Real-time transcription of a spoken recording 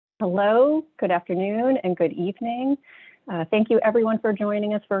Hello, good afternoon, and good evening. Thank you everyone for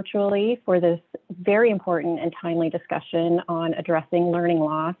joining us virtually for this very important and timely discussion on addressing learning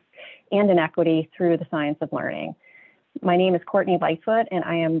loss and inequity through the science of learning. My name is Courtney Lightfoot, and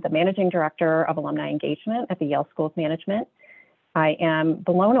I am the Managing Director of Alumni Engagement at the Yale School of Management. I am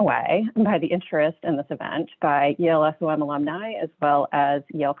blown away by the interest in this event by Yale SOM alumni, as well as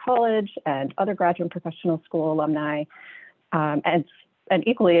Yale College and other graduate and professional school alumni, and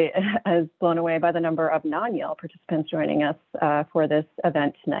equally as blown away by the number of non-Yale participants joining us for this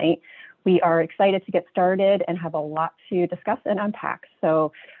event tonight. We are excited to get started and have a lot to discuss and unpack.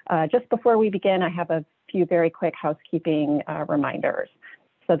 So just before we begin, I have a few very quick housekeeping reminders.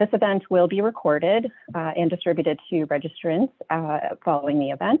 So this event will be recorded and distributed to registrants following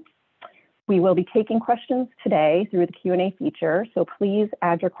the event. We will be taking questions today through the Q&A feature, so please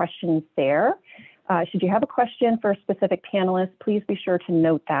add your questions there. Should you have a question for a specific panelist, please be sure to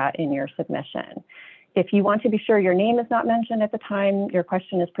note that in your submission. If you want to be sure your name is not mentioned at the time your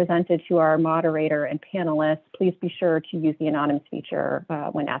question is presented to our moderator and panelists, please be sure to use the anonymous feature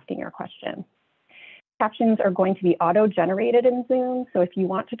when asking your question. Captions are going to be auto-generated in Zoom, so if you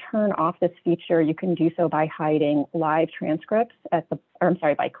want to turn off this feature, you can do so by hiding live transcripts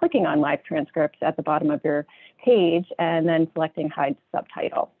by clicking on live transcripts at the bottom of your page and then selecting hide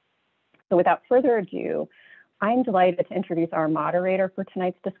subtitle. So without further ado, I'm delighted to introduce our moderator for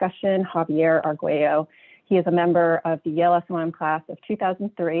tonight's discussion, Javier Arguello. He is a member of the Yale SOM class of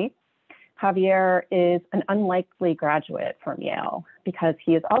 2003. Javier is an unlikely graduate from Yale because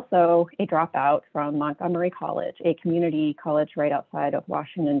he is also a dropout from Montgomery College, a community college right outside of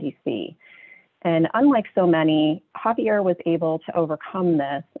Washington, D.C. And unlike so many, Javier was able to overcome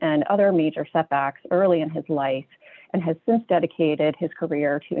this and other major setbacks early in his life and has since dedicated his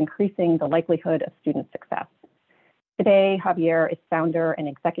career to increasing the likelihood of student success. Today, Javier is founder and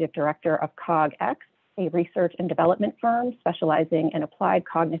executive director of CogX, a research and development firm specializing in applied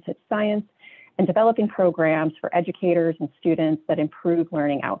cognitive science and developing programs for educators and students that improve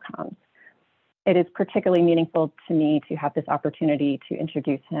learning outcomes. It is particularly meaningful to me to have this opportunity to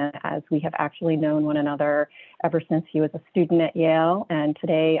introduce him, as we have actually known one another ever since he was a student at Yale, and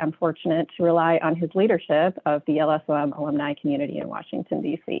today I'm fortunate to rely on his leadership of the Yale SOM alumni community in Washington,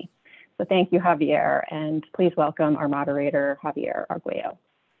 D.C. So thank you, Javier, and please welcome our moderator, Javier Arguello.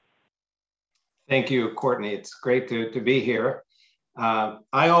 Thank you, Courtney. It's great to be here.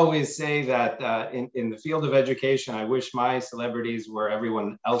 I always say that in the field of education, I wish my celebrities were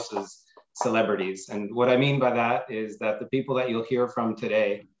everyone else's celebrities. And what I mean by that is that the people that you'll hear from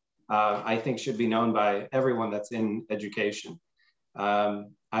today, I think should be known by everyone that's in education.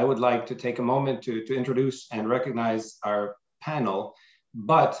 I would like to take a moment to introduce and recognize our panel,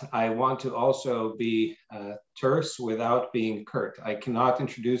 but I want to also be terse without being curt. I cannot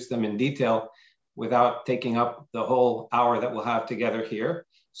introduce them in detail without taking up the whole hour that we'll have together here.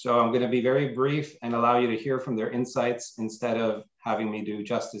 So I'm going to be very brief and allow you to hear from their insights instead of having me do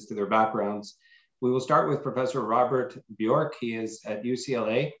justice to their backgrounds. We will start with Professor Robert Bjork. He is at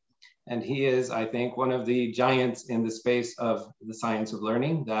UCLA, and he is, I think, one of the giants in the space of the science of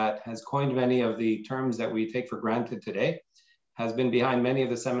learning that has coined many of the terms that we take for granted today, has been behind many of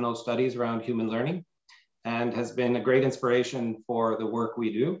the seminal studies around human learning, and has been a great inspiration for the work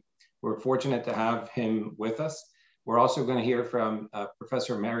we do. We're fortunate to have him with us. We're also going to hear from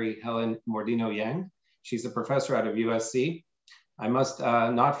Professor Mary Helen Mordino-Yang. She's a professor out of USC. I must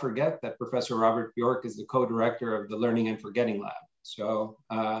not forget that Professor Robert Bjork is the co-director of the Learning and Forgetting Lab. So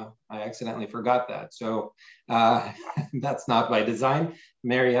I accidentally forgot that. So that's not by design.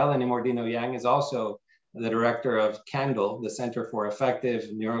 Mary Helen Mordino-Yang is also the director of CANDLE, the Center for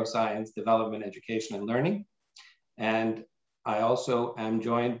Effective Neuroscience Development, Education, and Learning. And I also am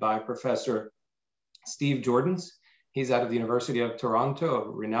joined by Professor Steve Jordans. He's out of the University of Toronto, a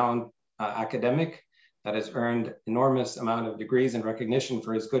renowned academic that has earned enormous amount of degrees and recognition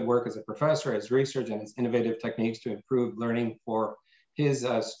for his good work as a professor, his research, and his innovative techniques to improve learning for his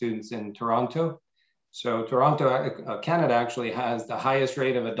students in Toronto. So Toronto, Canada actually has the highest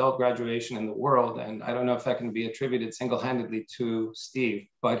rate of adult graduation in the world. And I don't know if that can be attributed single-handedly to Steve,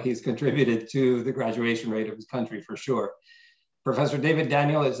 but he's contributed to the graduation rate of his country for sure. Professor David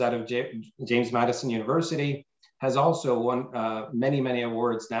Daniel is out of James Madison University, has also won many, many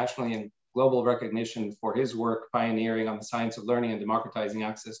awards nationally and global recognition for his work pioneering on the science of learning and democratizing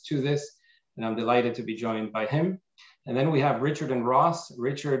access to this. And I'm delighted to be joined by him. And then we have Richard and Ross.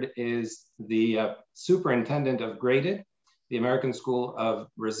 Richard is the superintendent of Graded, the American School of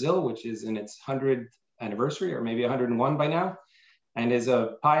Brazil, which is in its 100th anniversary, or maybe 101 by now. and is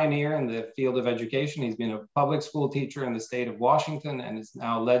a pioneer in the field of education. He's been a public school teacher in the state of Washington and has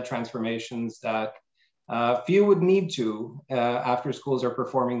now led transformations that few would need to after schools are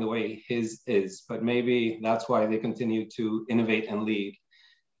performing the way his is, but maybe that's why they continue to innovate and lead.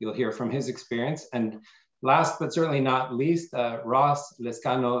 You'll hear from his experience. And last but certainly not least, Ross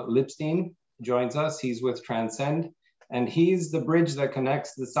Lescano-Lipstein joins us. He's with Transcend, and he's the bridge that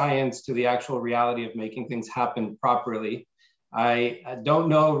connects the science to the actual reality of making things happen properly. I don't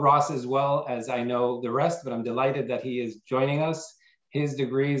know Ross as well as I know the rest, but I'm delighted that he is joining us. His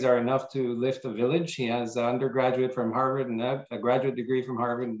degrees are enough to lift a village. He has an undergraduate from Harvard and a graduate degree from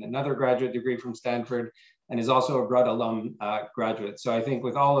Harvard and another graduate degree from Stanford, and is also a Broad alum graduate. So I think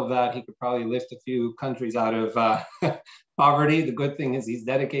with all of that, he could probably lift a few countries out of poverty. The good thing is he's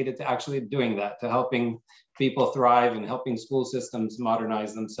dedicated to actually doing that, to helping people thrive and helping school systems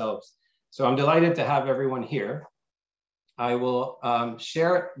modernize themselves. So I'm delighted to have everyone here. I will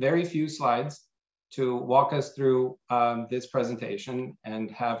share very few slides to walk us through this presentation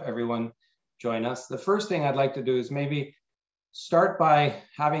and have everyone join us. The first thing I'd like to do is maybe start by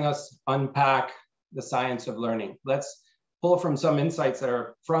having us unpack the science of learning. Let's pull from some insights that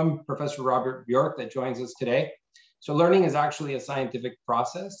are from Professor Robert Bjork that joins us today. So learning is actually a scientific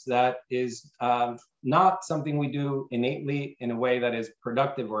process that is not something we do innately in a way that is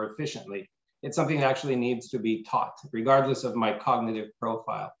productive or efficiently. It's something that actually needs to be taught, regardless of my cognitive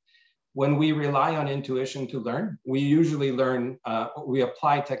profile. When we rely on intuition to learn, we usually learn, we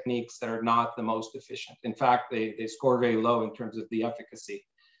apply techniques that are not the most efficient. In fact, they score very low in terms of the efficacy.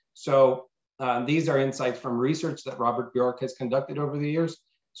 So these are insights from research that Robert Bjork has conducted over the years.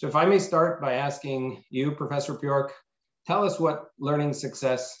 So if I may start by asking you, Professor Bjork, tell us what learning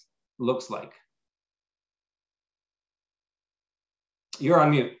success looks like. You're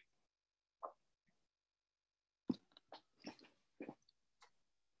on mute.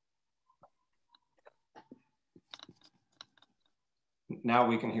 Now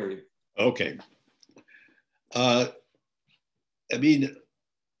we can hear you. Okay. I mean,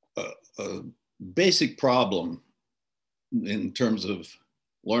 a basic problem in terms of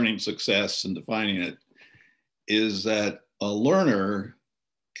learning success and defining it is that a learner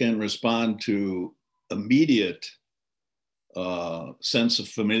can respond to immediate sense of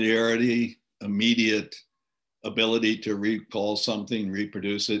familiarity, immediate ability to recall something,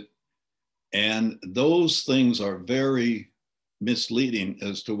 reproduce it. And those things are very misleading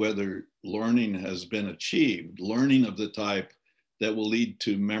as to whether learning has been achieved, learning of the type that will lead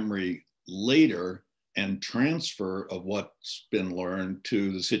to memory later and transfer of what's been learned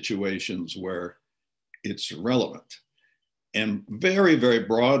to the situations where it's relevant. And very, very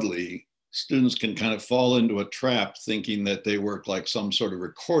broadly, students can kind of fall into a trap thinking that they work like some sort of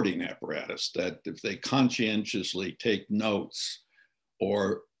recording apparatus, that if they conscientiously take notes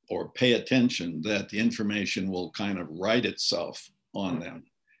or pay attention, that the information will kind of write itself on them.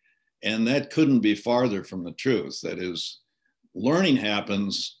 And that couldn't be farther from the truth. That is, learning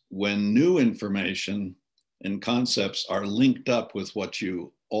happens when new information and concepts are linked up with what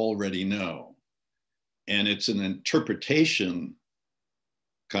you already know. And it's an interpretation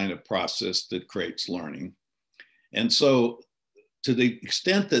kind of process that creates learning. And so to the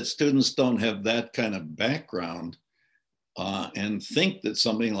extent that students don't have that kind of background, and think that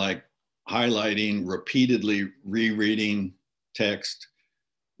something like highlighting, repeatedly rereading text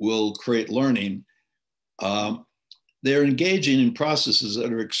will create learning, they're engaging in processes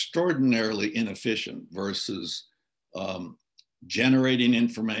that are extraordinarily inefficient versus generating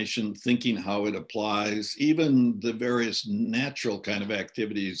information, thinking how it applies, even the various natural kind of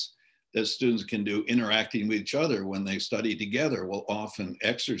activities that students can do interacting with each other when they study together will often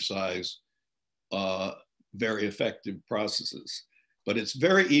exercise very effective processes. But it's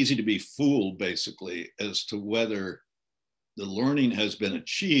very easy to be fooled, basically, as to whether the learning has been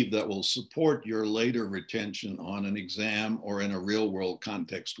achieved that will support your later retention on an exam or in a real world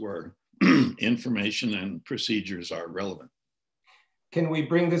context where information and procedures are relevant. Can we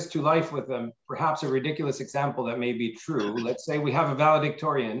bring this to life with perhaps a ridiculous example that may be true? Let's say we have a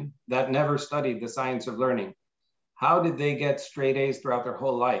valedictorian that never studied the science of learning. How did they get straight A's throughout their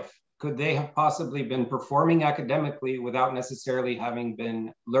whole life? Could they have possibly been performing academically without necessarily having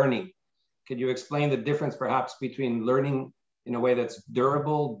been learning? Could you explain the difference perhaps between learning in a way that's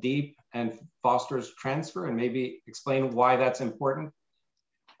durable, deep, and fosters transfer, and maybe explain why that's important?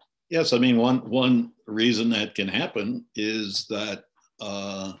 Yes, I mean, one reason that can happen is that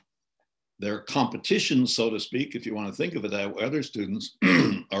their competition, so to speak, if you want to think of it that way, other students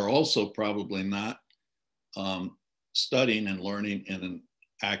are also probably not studying and learning in an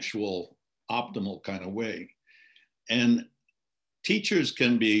actual optimal kind of way. And teachers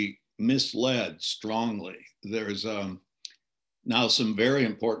can be misled strongly. There's now some very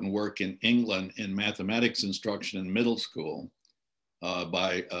important work in England in mathematics instruction in middle school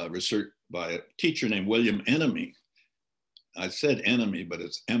by research by a teacher named William Enemy. I said enemy, but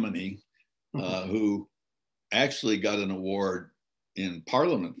it's Emeny, who actually got an award in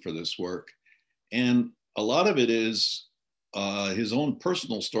Parliament for this work. And a lot of it is his own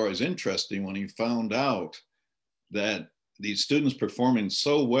personal story is interesting when he found out that these students performing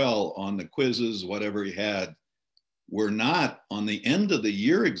so well on the quizzes, whatever he had, were not on the end of the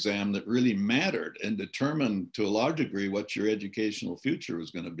year exam that really mattered and determined to a large degree what your educational future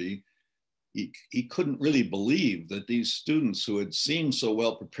was going to be. He couldn't really believe that these students who had seemed so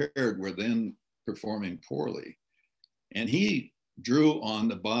well prepared were then performing poorly. And he drew on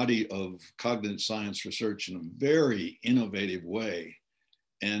the body of cognitive science research in a very innovative way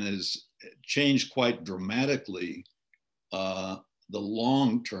and has changed quite dramatically the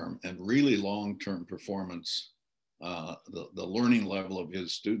long-term and really long-term performance, the learning level of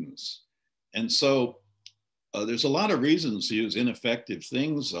his students. And so there's a lot of reasons to use ineffective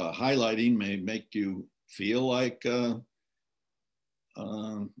things. Highlighting may make you feel like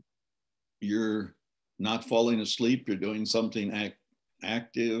you're not falling asleep, you're doing something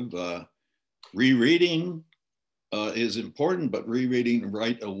active. Rereading is important, but rereading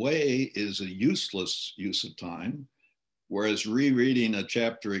right away is a useless use of time. Whereas rereading a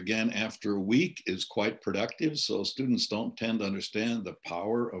chapter again after a week is quite productive. So students don't tend to understand the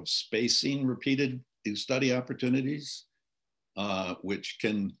power of spacing repeated study opportunities, which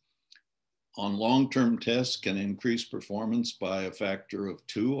can, on long-term tests, can increase performance by a factor of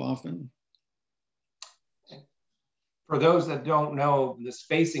 2 often. For those that don't know, the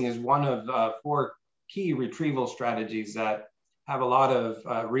spacing is one of 4 key retrieval strategies that have a lot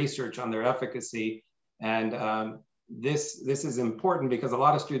of research on their efficacy. And this is important because a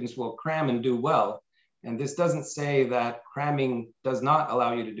lot of students will cram and do well. And this doesn't say that cramming does not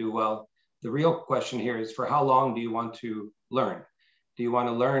allow you to do well. The real question here is, for how long do you want to learn? Do you want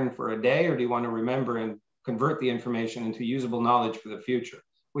to learn for a day, or do you want to remember and convert the information into usable knowledge for the future?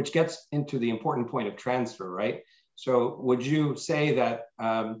 Which gets into the important point of transfer, right? So would you say that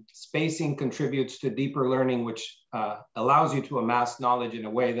spacing contributes to deeper learning, which allows you to amass knowledge in a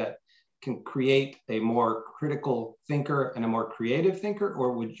way that can create a more critical thinker and a more creative thinker?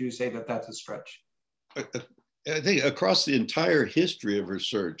 Or would you say that that's a stretch? I think across the entire history of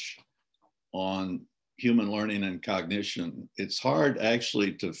research on human learning and cognition, it's hard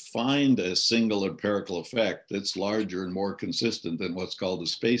actually to find a single empirical effect that's larger and more consistent than what's called the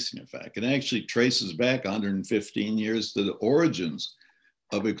spacing effect. It actually traces back 115 years to the origins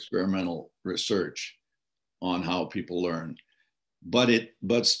of experimental research on how people learn.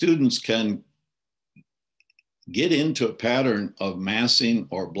 But students can get into a pattern of massing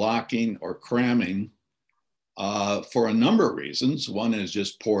or blocking or cramming for a number of reasons. One is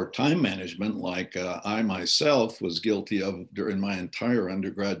just poor time management, like I myself was guilty of during my entire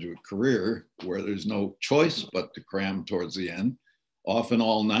undergraduate career, where there's no choice but to cram towards the end, often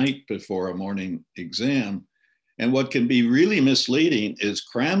all night before a morning exam. And what can be really misleading is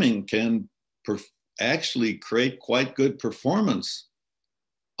cramming can actually create quite good performance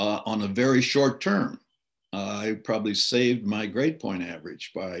on a very short term. I probably saved my grade point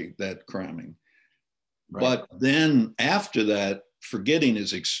average by that cramming. Right. But then after that, forgetting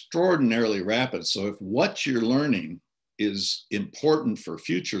is extraordinarily rapid. So if what you're learning is important for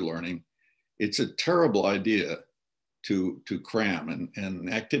future learning, it's a terrible idea to cram.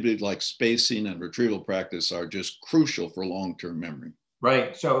 And activities like spacing and retrieval practice are just crucial for long-term memory.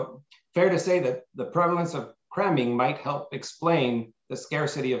 Right. So fair to say that the prevalence of cramming might help explain the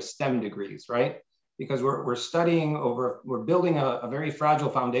scarcity of STEM degrees, right? Because we're studying we're building a very fragile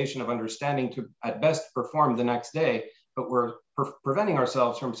foundation of understanding to at best perform the next day, but we're preventing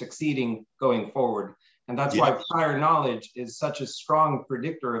ourselves from succeeding going forward. And that's why prior knowledge is such a strong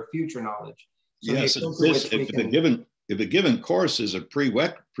predictor of future knowledge. So yes, if a given course is a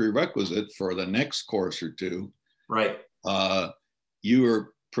prerequisite for the next course or two, right, you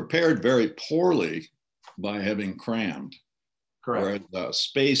are prepared very poorly by having crammed. Correct. Whereas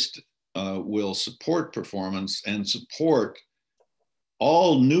spaced will support performance and support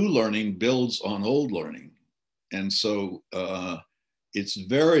all new learning builds on old learning. And so it's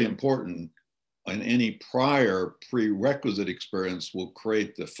very important, and any prior prerequisite experience will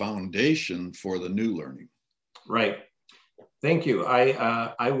create the foundation for the new learning. Right. Thank you.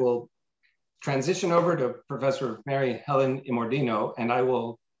 I will transition over to Professor Mary Helen Imordino, and I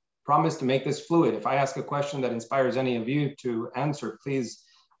will promise to make this fluid. If I ask a question that inspires any of you to answer, please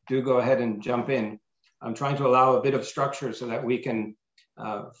do go ahead and jump in. I'm trying to allow a bit of structure so that we can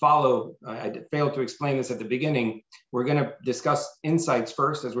follow. I failed to explain this at the beginning. We're going to discuss insights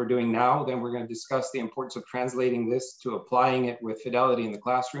first, as we're doing now. Then we're going to discuss the importance of translating this to applying it with fidelity in the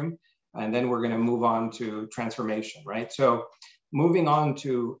classroom. And then we're going to move on to transformation, right? So moving on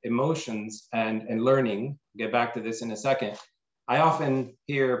to emotions and learning, get back to this in a second. I often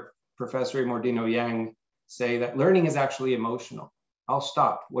hear Professor Mordino Yang say that learning is actually emotional. I'll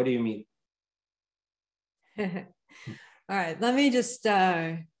stop. What do you mean? All right, let me just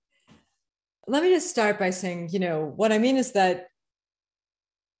start by saying, what I mean is that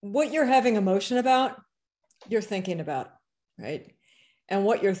what you're having emotion about, you're thinking about, right? And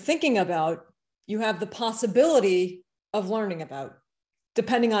what you're thinking about, you have the possibility of learning about,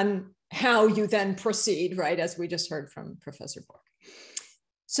 depending on how you then proceed, right? As we just heard from Professor Bork.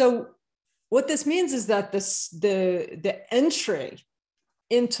 So what this means is that the entry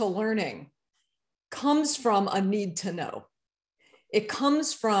into learning comes from a need to know. It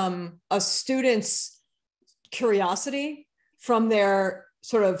comes from a student's curiosity, from their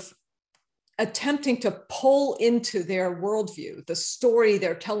sort of attempting to pull into their worldview, the story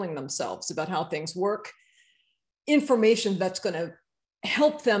they're telling themselves about how things work, information that's going to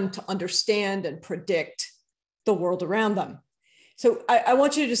help them to understand and predict the world around them. So I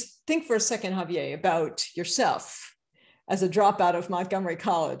want you to just think for a second, Javier, about yourself as a dropout of Montgomery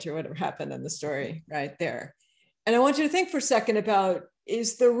College or whatever happened in the story right there. And I want you to think for a second about,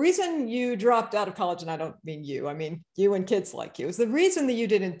 is the reason you dropped out of college, and I don't mean you, I mean you and kids like you, is the reason that you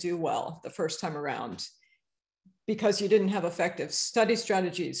didn't do well the first time around because you didn't have effective study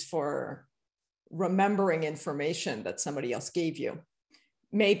strategies for remembering information that somebody else gave you?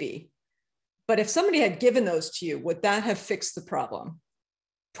 Maybe. But if somebody had given those to you, would that have fixed the problem?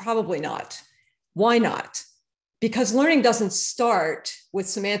 Probably not. Why not? Because learning doesn't start with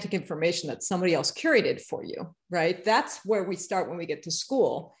semantic information that somebody else curated for you, right? That's where we start when we get to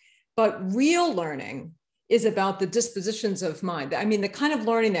school. But real learning is about the dispositions of mind. I mean, the kind of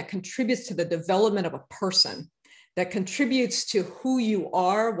learning that contributes to the development of a person, that contributes to who you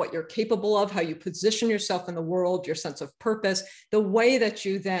are, what you're capable of, how you position yourself in the world, your sense of purpose, the way that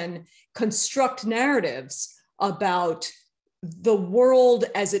you then construct narratives about the world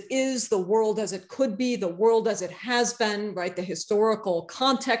as it is, the world as it could be, the world as it has been, right? The historical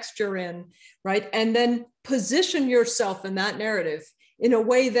context you're in, right? And then position yourself in that narrative in a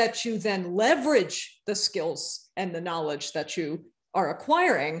way that you then leverage the skills and the knowledge that you are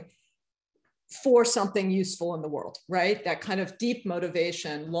acquiring for something useful in the world, right? That kind of deep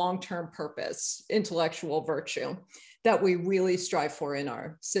motivation, long-term purpose, intellectual virtue that we really strive for in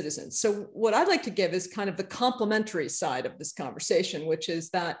our citizens. So what I'd like to give is kind of the complementary side of this conversation, which is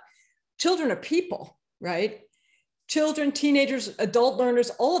that children are people, right? Children, teenagers, adult learners,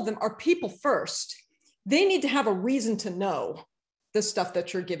 all of them are people first. They need to have a reason to know the stuff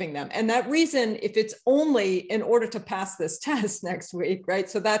that you're giving them. And that reason, if it's only in order to pass this test next week, right,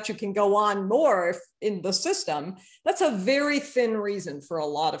 so that you can go on more in the system, that's a very thin reason for a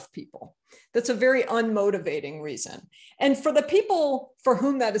lot of people. That's a very unmotivating reason. And for the people for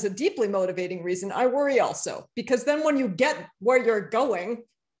whom that is a deeply motivating reason, I worry also, because then when you get where you're going,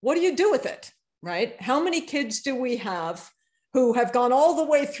 what do you do with it, right? How many kids do we have who have gone all the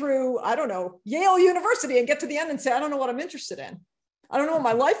way through, I don't know, Yale University and get to the end and say, I don't know what I'm interested in. I don't know what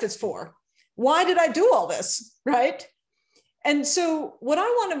my life is for. Why did I do all this, right? And so what I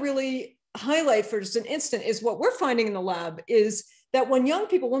want to really highlight for just an instant is what we're finding in the lab is that when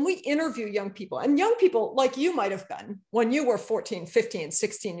we interview young people, and young people like you might have been when you were 14, 15,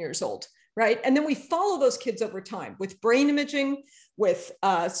 16 years old, right? And then we follow those kids over time with brain imaging, with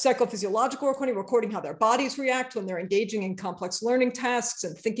psychophysiological recording how their bodies react when they're engaging in complex learning tasks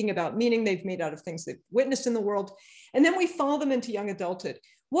and thinking about meaning they've made out of things they've witnessed in the world. And then we follow them into young adulthood.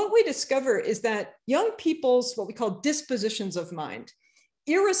 What we discover is that young people's what we call dispositions of mind,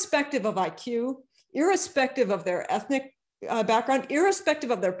 irrespective of IQ, irrespective of their ethnic background, irrespective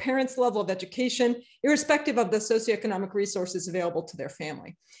of their parents' level of education, irrespective of the socioeconomic resources available to their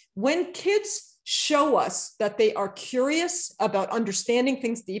family. When kids show us that they are curious about understanding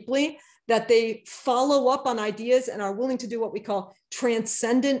things deeply, that they follow up on ideas and are willing to do what we call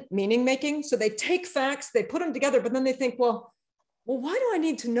transcendent meaning making. So they take facts, they put them together, but then they think, well, why do I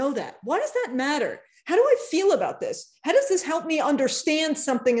need to know that? Why does that matter? How do I feel about this? How does this help me understand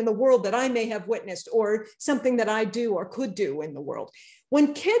something in the world that I may have witnessed or something that I do or could do in the world?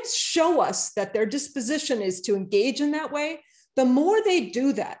 When kids show us that their disposition is to engage in that way, the more they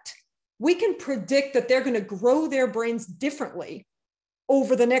do that, we can predict that they're going to grow their brains differently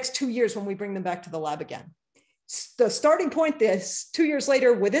over the next 2 years when we bring them back to the lab again. the starting point, this 2 years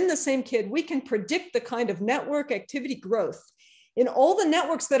later, within the same kid, we can predict the kind of network activity growth in all the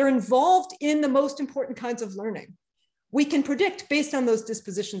networks that are involved in the most important kinds of learning. We can predict based on those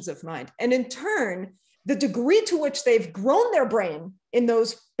dispositions of mind. And in turn, the degree to which they've grown their brain in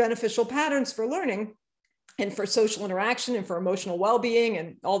those beneficial patterns for learning and for social interaction and for emotional well-being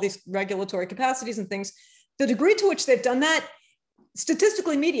and all these regulatory capacities and things, the degree to which they've done that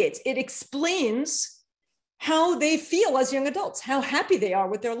statistically mediates. It explains how they feel as young adults, how happy they are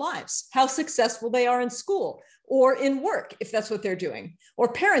with their lives, how successful they are in school or in work, if that's what they're doing,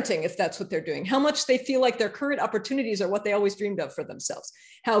 or parenting, if that's what they're doing, how much they feel like their current opportunities are what they always dreamed of for themselves,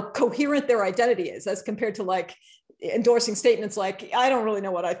 how coherent their identity is as compared to like endorsing statements like, I don't really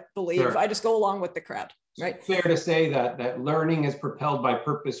know what I believe. Sure. I just go along with the crowd, right? Fair to say that learning is propelled by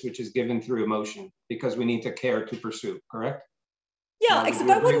purpose, which is given through emotion, because we need to care to pursue, correct? Yeah, except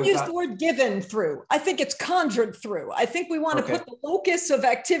I wouldn't use the word given through. I think it's conjured through. I think we want to put the locus of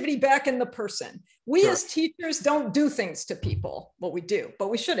activity back in the person. We as teachers don't do things to people. Well, we do, but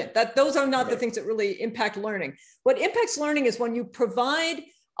we shouldn't. Those are not the things that really impact learning. What impacts learning is when you provide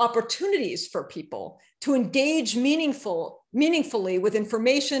opportunities for people to engage meaningfully with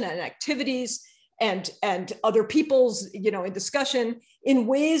information and activities and other people's, in discussion in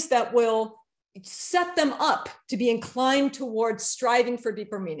ways that will set them up to be inclined towards striving for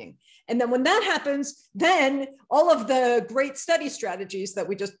deeper meaning. And then when that happens, then all of the great study strategies that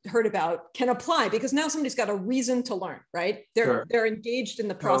we just heard about can apply, because now somebody's got a reason to learn, right? They're engaged in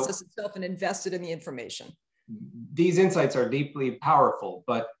the process itself and invested in the information. These insights are deeply powerful,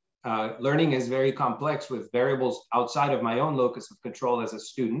 but learning is very complex with variables outside of my own locus of control as a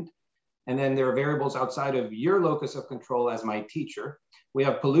student. And then there are variables outside of your locus of control as my teacher. We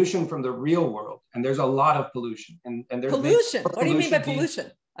have pollution from the real world, and there's a lot of pollution. And there's pollution. What do you mean by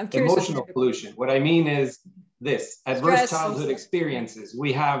pollution? I'm curious. Emotional pollution. What I mean is this: adverse childhood experiences.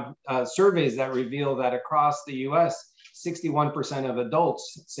 We have surveys that reveal that across the U.S., 61% of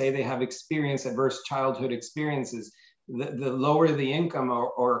adults say they have experienced adverse childhood experiences. The lower the income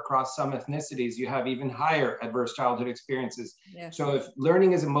or across some ethnicities, you have even higher adverse childhood experiences. Yeah. So if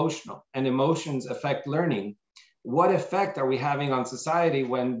learning is emotional and emotions affect learning, what effect are we having on society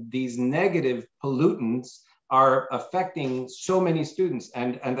when these negative pollutants are affecting so many students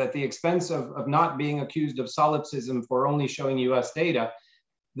and at the expense of not being accused of solipsism for only showing US data?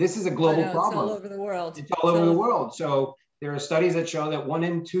 This is a global problem. It's all over the world. It's all over the world. So there are studies that show that 1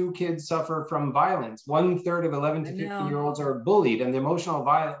 in 2 kids suffer from violence. 1/3 of 11 to 15-year-olds are bullied, and the emotional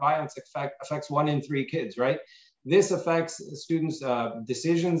violence affects 1 in 3 kids, right? This affects students'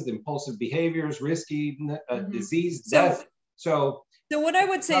 decisions, impulsive behaviors, risky disease, death. So what I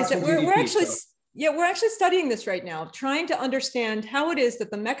would say is that we're actually studying this right now, trying to understand how it is that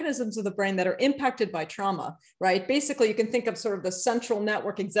the mechanisms of the brain that are impacted by trauma, right? Basically, you can think of sort of the central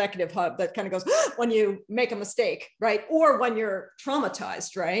network executive hub that kind of goes when you make a mistake, right? Or when you're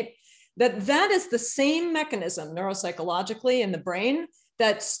traumatized, right? That is the same mechanism neuropsychologically in the brain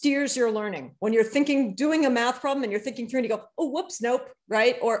that steers your learning. When you're doing a math problem and you're thinking through and you go, oh, whoops, nope,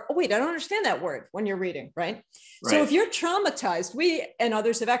 right? Or, oh, wait, I don't understand that word when you're reading, right? So if you're traumatized, we and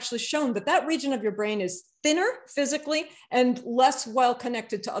others have actually shown that region of your brain is thinner physically and less well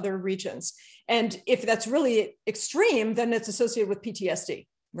connected to other regions. And if that's really extreme, then it's associated with PTSD,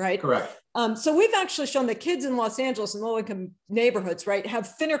 right? Correct. So we've actually shown that kids in Los Angeles and low-income neighborhoods, right,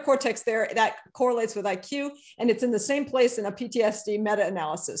 have thinner cortex there that correlates with IQ, and it's in the same place in a PTSD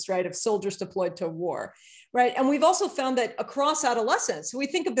meta-analysis, right, of soldiers deployed to war, right? And we've also found that across adolescence, we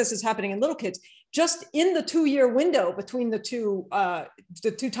think of this as happening in little kids, just in the 2-year window between the two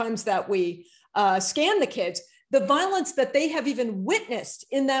times that we scan the kids, the violence that they have even witnessed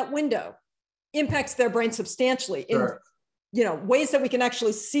in that window impacts their brain substantially in ways that we can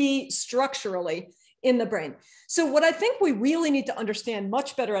actually see structurally in the brain. So what I think we really need to understand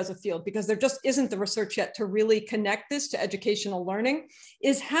much better as a field, because there just isn't the research yet to really connect this to educational learning,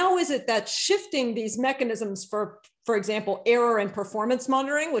 is how is it that shifting these mechanisms for example, error and performance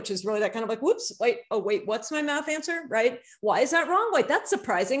monitoring, which is really that kind of like, whoops, wait, what's my math answer, right? Why is that wrong? Wait, that's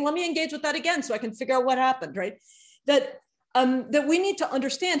surprising. Let me engage with that again so I can figure out what happened, right? That we need to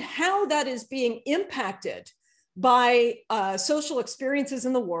understand how that is being impacted by social experiences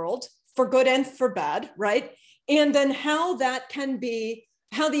in the world, for good and for bad, right? And then how that can be,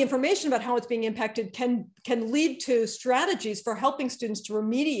 how the information about how it's being impacted can lead to strategies for helping students to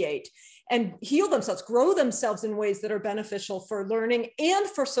remediate and heal themselves, grow themselves in ways that are beneficial for learning and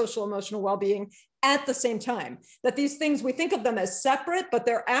for social emotional well-being at the same time. That these things, we think of them as separate, but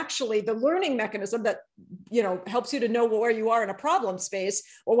they're actually the learning mechanism that, you know, helps you to know where you are in a problem space,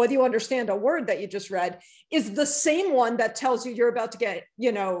 or whether you understand a word that you just read, is the same one that tells you you're about to get,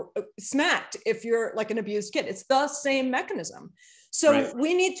 you know, smacked if you're like an abused kid. It's the same mechanism. So Right.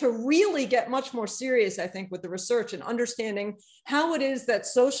 we need to really get much more serious, I think, with the research and understanding how it is that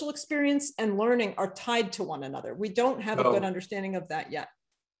social experience and learning are tied to one another. We don't have a good understanding of that yet.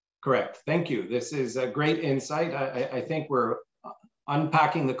 Correct. Thank you. This is a great insight. I think we're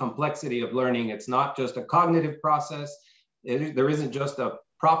unpacking the complexity of learning. It's not just a cognitive process. There isn't just a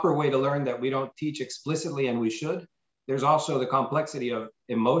proper way to learn that we don't teach explicitly, and we should. There's also the complexity of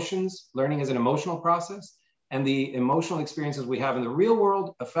emotions. Learning is an emotional process, and the emotional experiences we have in the real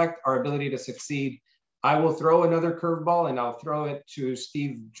world affect our ability to succeed. I will throw another curveball, and I'll throw it to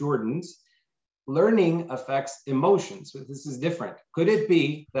Steve Jordan's. Learning affects emotions. This is different. Could it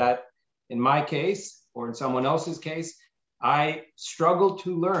be that in my case, or in someone else's case, I struggled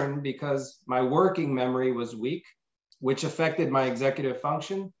to learn because my working memory was weak, which affected my executive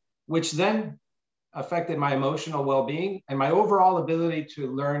function, which then affected my emotional well-being and my overall ability to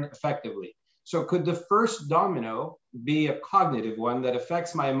learn effectively? So could the first domino be a cognitive one that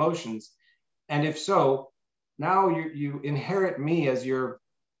affects my emotions? And if so, now you inherit me as your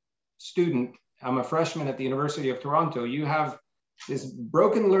student. I'm a freshman at the University of Toronto. You have this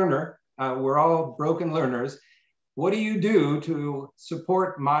broken learner. We're all broken learners. What do you do to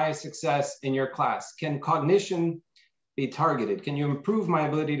support my success in your class? Can cognition be targeted? Can you improve my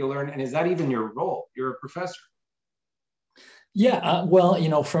ability to learn? And is that even your role? You're a professor. Yeah, well, you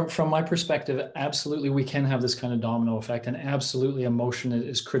know, from my perspective, absolutely, we can have this kind of domino effect, and absolutely emotion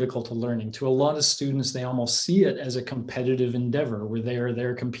is critical to learning. To a lot of students, they almost see it as a competitive endeavor where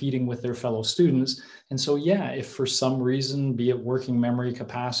they're competing with their fellow students. And so, yeah, if for some reason, be it working memory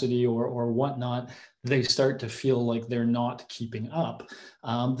capacity or whatnot, they start to feel like they're not keeping up,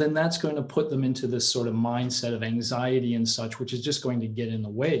 then that's going to put them into this sort of mindset of anxiety and such, which is just going to get in the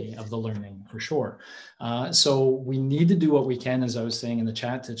way of the learning for sure. So we need to do what we can, as I was saying in the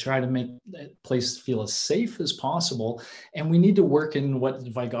chat, to try to make that place feel as safe as possible. And we need to work in what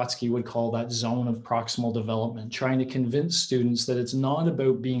Vygotsky would call that zone of proximal development, trying to convince students that it's not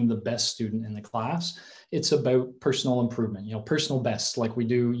about being the best student in the class. It's about personal improvement, you know, personal best, like we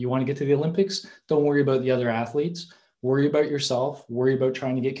do. You want to get to the Olympics? Don't worry about the other athletes. Worry about yourself, worry about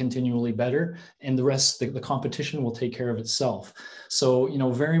trying to get continually better, and the rest, the competition will take care of itself. So, you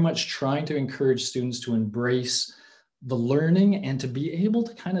know, very much trying to encourage students to embrace the learning and to be able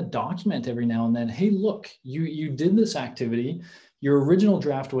to kind of document every now and then, hey, look, you did this activity. Your original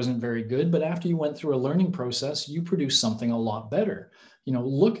draft wasn't very good, but after you went through a learning process, you produced something a lot better. You know,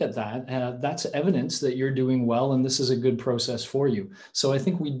 look at that. That's evidence that you're doing well, and this is a good process for you. So I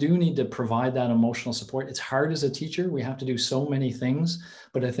think we do need to provide that emotional support. It's hard as a teacher. We have to do so many things,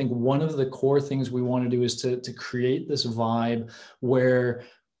 but I think one of the core things we want to do is to create this vibe where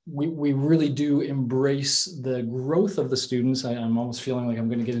we really do embrace the growth of the students. I'm almost feeling like I'm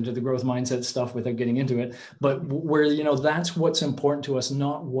going to get into the growth mindset stuff without getting into it, but where, you know, that's what's important to us,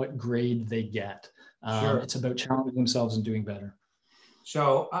 not what grade they get. Sure. It's about challenging themselves and doing better.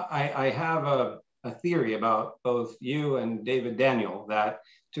 So I have a theory about both you and David Daniel that,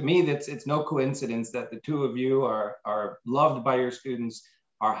 to me, it's no coincidence that the two of you are loved by your students,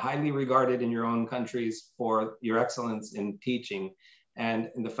 are highly regarded in your own countries for your excellence in teaching. And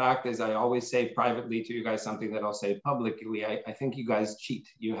the fact is, I always say privately to you guys something that I'll say publicly. I think you guys cheat.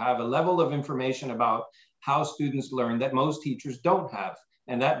 You have a level of information about how students learn that most teachers don't have.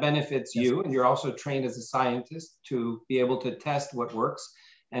 And that benefits you. And you're also trained as a scientist to be able to test what works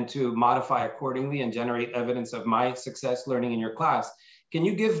and to modify accordingly and generate evidence of my success learning in your class. Can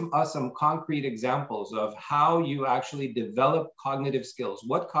you give us some concrete examples of how you actually develop cognitive skills?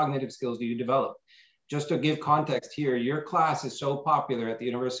 What cognitive skills do you develop? Just to give context here, your class is so popular at the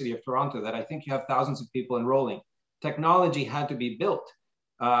University of Toronto that I think you have thousands of people enrolling. Technology had to be built.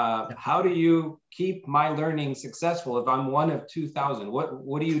 How do you keep my learning successful if I'm one of 2,000?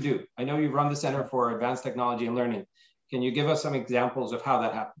 What do you do? I know you run the Center for Advanced Technology and Learning. Can you give us some examples of how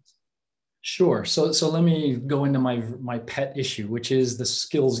that happens? Sure. So let me go into my pet issue, which is the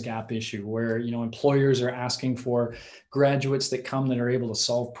skills gap issue, where, you know, employers are asking for graduates that come that are able to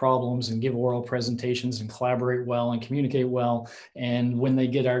solve problems and give oral presentations and collaborate well and communicate well. And when they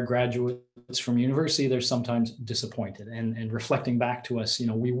get our graduates from university, they're sometimes disappointed and reflecting back to us, you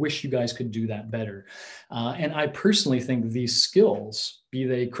know, we wish you guys could do that better. And I personally think these skills be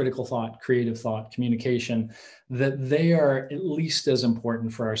they critical thought, creative thought, communication, that they are at least as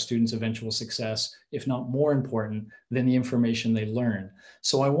important for our students' eventual success, if not more important, than the information they learn.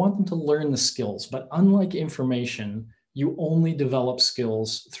 So I want them to learn the skills, but unlike information, you only develop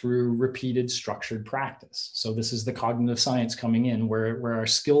skills through repeated structured practice. So this is the cognitive science coming in, where our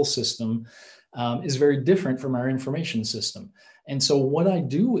skill system is very different from our information system. And so what I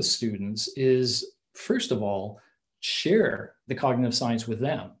do with students is, first of all, share the cognitive science with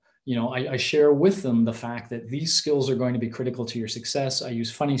them. You know, I share with them the fact that these skills are going to be critical to your success. I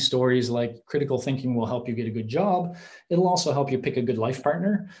use funny stories like critical thinking will help you get a good job. It'll also help you pick a good life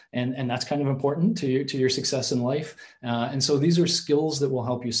partner. And that's kind of important to your success in life. And so these are skills that will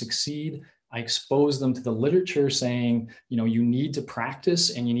help you succeed. I expose them to the literature saying, you know, you need to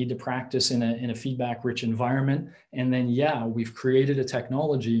practice, and you need to practice in a feedback-rich environment. And then, yeah, we've created a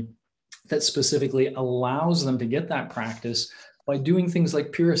technology that specifically allows them to get that practice by doing things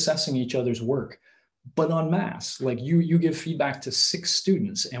like peer assessing each other's work, but en masse. Like you give feedback to 6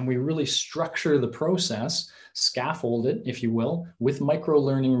 students, and we really structure the process, scaffold it, if you will, with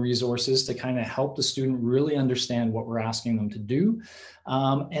micro-learning resources to kind of help the student really understand what we're asking them to do.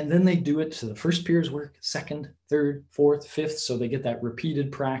 And then they do it to the first peer's work, second, third, fourth, fifth, so they get that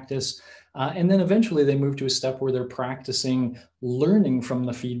repeated practice. And then eventually they move to a step where they're practicing learning from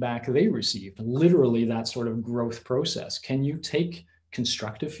the feedback they received, literally that sort of growth process. Can you take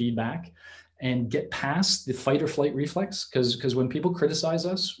constructive feedback and get past the fight or flight reflex? Because when people criticize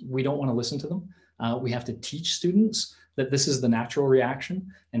us, we don't want to listen to them. We have to teach students that this is the natural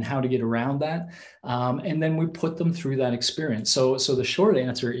reaction and how to get around that. And then we put them through that experience. So the short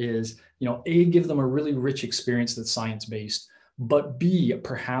answer is, you know, A, give them a really rich experience that's science-based, but B,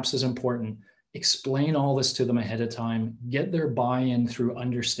 perhaps as important, explain all this to them ahead of time, get their buy-in through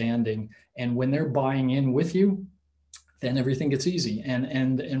understanding. And when they're buying in with you, then everything gets easy.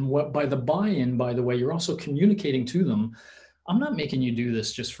 And what by the buy-in, by the way, you're also communicating to them, I'm not making you do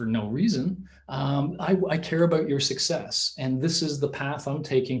this just for no reason. I care about your success. And this is the path I'm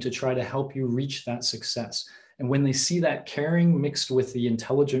taking to try to help you reach that success. And when they see that caring mixed with the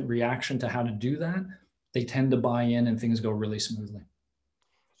intelligent reaction to how to do that, they tend to buy in and things go really smoothly.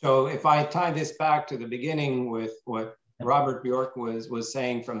 So if I tie this back to the beginning with what Robert Bjork was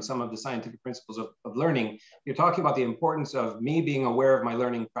saying from some of the scientific principles of learning, you're talking about the importance of me being aware of my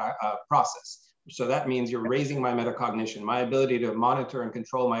learning process. So that means you're raising my metacognition, my ability to monitor and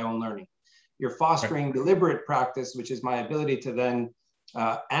control my own learning. You're fostering deliberate practice, which is my ability to then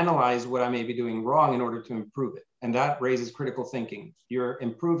analyze what I may be doing wrong in order to improve it. And that raises critical thinking. You're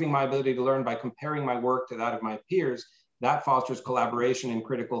improving my ability to learn by comparing my work to that of my peers. That fosters collaboration and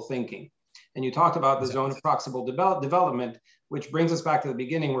critical thinking. And you talked about the zone of proximal development, which brings us back to the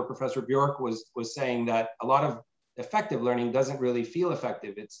beginning where Professor Bjork was saying that a lot of effective learning doesn't really feel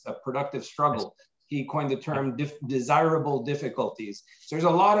effective. It's a productive struggle. He coined the term desirable difficulties. So there's a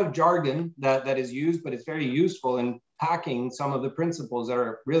lot of jargon that is used, but it's very useful in packing some of the principles that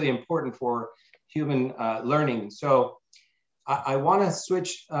are really important for human learning. So I want to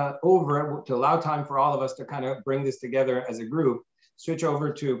switch over to allow time for all of us to kind of bring this together as a group, switch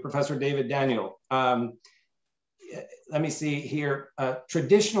over to Professor David Daniel. Let me see here.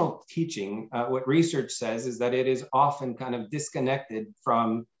 Traditional teaching, what research says is that it is often kind of disconnected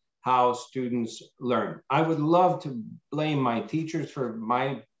from how students learn. I would love to blame my teachers for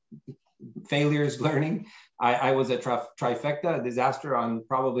my failures learning. I was a trifecta, a disaster on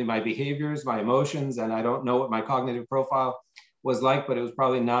probably my behaviors, my emotions, and I don't know what my cognitive profile was like, but it was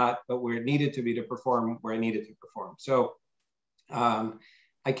probably not where it needed to be to perform where I needed to perform. So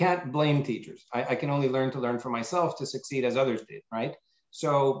I can't blame teachers. I can only learn from myself to succeed as others did, right?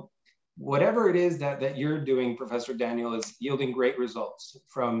 So whatever it is that you're doing, Professor Daniel, is yielding great results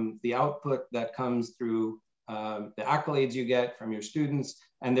from the output that comes through the accolades you get from your students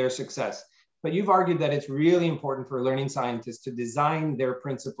and their success. But you've argued that it's really important for learning scientists to design their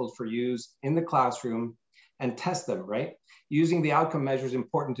principles for use in the classroom and test them, right? Using the outcome measures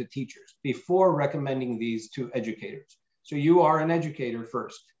important to teachers before recommending these to educators. So you are an educator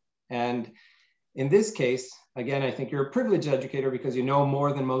first. And in this case, again, I think you're a privileged educator because you know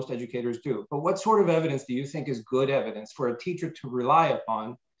more than most educators do. But what sort of evidence do you think is good evidence for a teacher to rely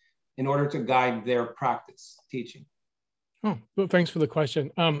upon in order to guide their practice teaching? Oh, well, thanks for the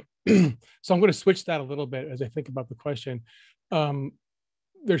question. So I'm going to switch that a little bit as I think about the question.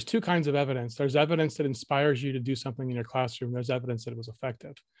 There's 2 kinds of evidence. There's evidence that inspires you to do something in your classroom. There's evidence that it was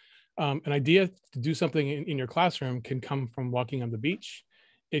effective. An idea to do something in your classroom can come from walking on the beach.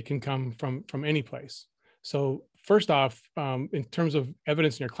 It can come from any place. So first off, in terms of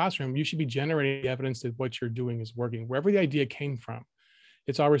evidence in your classroom, you should be generating evidence that what you're doing is working, wherever the idea came from.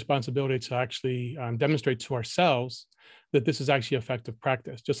 it's our responsibility to actually demonstrate to ourselves that this is actually effective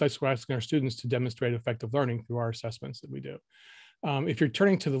practice, just like we're asking our students to demonstrate effective learning through our assessments that we do. If you're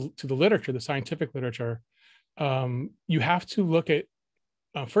turning to the literature, the scientific literature, you have to look at,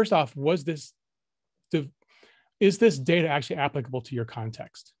 first off, is this data actually applicable to your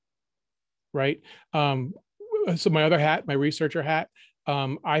context, right? So my other hat, my researcher hat,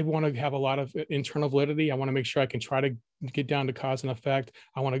 I want to have a lot of internal validity. I want to make sure I can try to get down to cause and effect.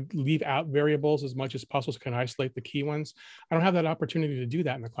 I want to leave out variables as much as possible so I can isolate the key ones. I don't have that opportunity to do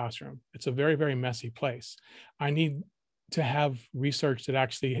that in the classroom. It's a very, very messy place. I need to have research that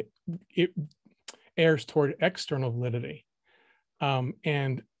actually errs toward external validity.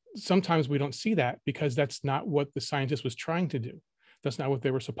 And sometimes we don't see that because that's not what the scientist was trying to do. That's not what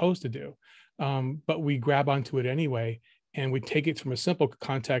they were supposed to do. But we grab onto it anyway, and we take it from a simple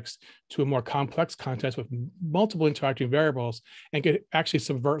context to a more complex context with multiple interacting variables and can actually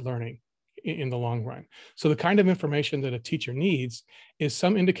subvert learning in the long run. So the kind of information that a teacher needs is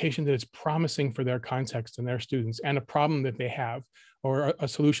some indication that it's promising for their context and their students and a problem that they have or a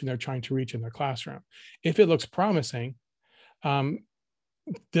solution they're trying to reach in their classroom. If it looks promising,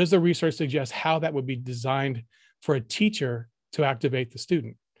 does the research suggest how that would be designed for a teacher to activate the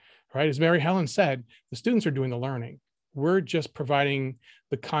student, right? As Mary Helen said, the students are doing the learning. We're just providing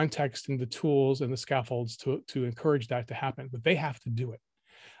the context and the tools and the scaffolds to encourage that to happen, but they have to do it.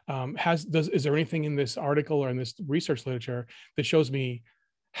 Is there anything in this article or in this research literature that shows me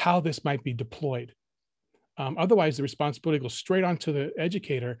how this might be deployed? Otherwise, the responsibility goes straight onto the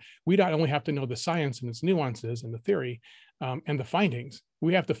educator. We not only have to know the science and its nuances and the theory and the findings,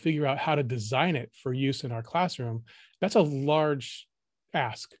 we have to figure out how to design it for use in our classroom. That's a large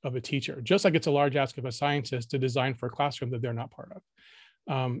ask of a teacher, just like it's a large ask of a scientist to design for a classroom that they're not part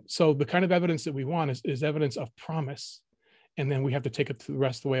of. So the kind of evidence that we want is evidence of promise, and then we have to take it the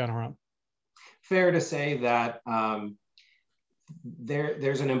rest of the way on our own. Fair to say that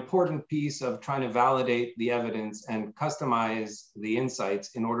there's an important piece of trying to validate the evidence and customize the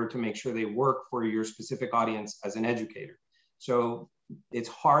insights in order to make sure they work for your specific audience as an educator. So it's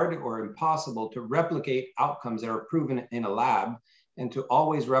hard or impossible to replicate outcomes that are proven in a lab and to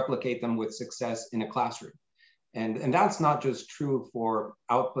always replicate them with success in a classroom. And that's not just true for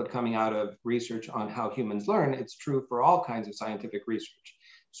output coming out of research on how humans learn, it's true for all kinds of scientific research.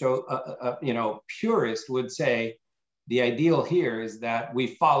 So, purist would say, the ideal here is that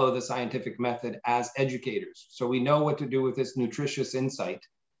we follow the scientific method as educators. So we know what to do with this nutritious insight,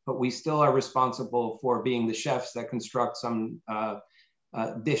 but we still are responsible for being the chefs that construct some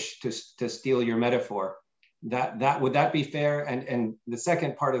dish, to steal your metaphor. Would that be fair? And the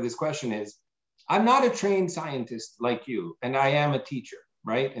second part of this question is, I'm not a trained scientist like you, and I am a teacher,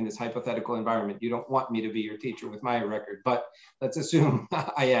 right? In this hypothetical environment, you don't want me to be your teacher with my record, but let's assume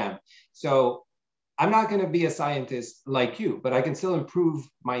I am. So I'm not going to be a scientist like you, but I can still improve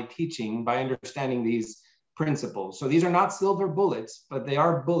my teaching by understanding these principles. So these are not silver bullets, but they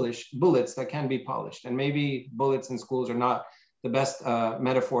are bullets that can be polished. And maybe bullets in schools are not the best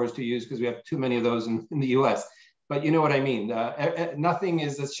metaphors to use because we have too many of those in the US. But you know what I mean. Nothing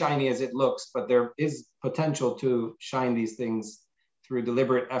is as shiny as it looks, but there is potential to shine these things through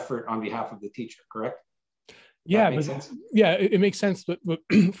deliberate effort on behalf of the teacher, correct? Yeah, it makes sense. But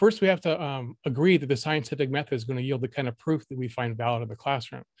first, we have to agree that the scientific method is going to yield the kind of proof that we find valid in the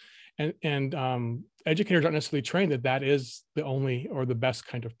classroom. And educators aren't necessarily trained that is the only or the best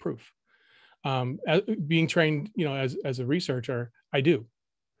kind of proof. Being trained, as a researcher, I do.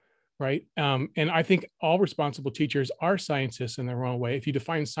 Right. And I think all responsible teachers are scientists in their own way. If you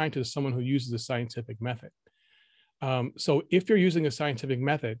define scientist as someone who uses the scientific method. So if you're using a scientific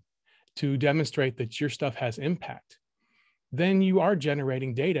method to demonstrate that your stuff has impact, then you are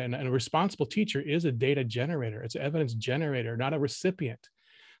generating data. And a responsible teacher is a data generator. It's an evidence generator, not a recipient.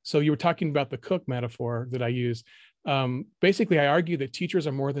 So you were talking about the cook metaphor that I use. Basically, I argue that teachers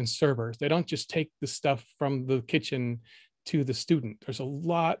are more than servers. They don't just take the stuff from the kitchen to the student. There's a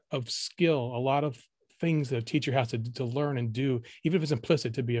lot of skill, a lot of things that a teacher has to learn and do, even if it's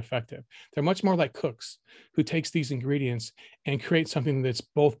implicit, to be effective. They're much more like cooks who takes these ingredients and create something that's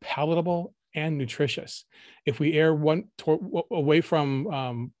both palatable and nutritious. If we err away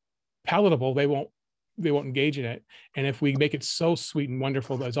from palatable, they won't engage in it. And if we make it so sweet and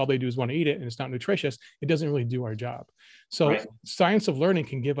wonderful that all they do is want to eat it and it's not nutritious, it doesn't really do our job. So right. Science of learning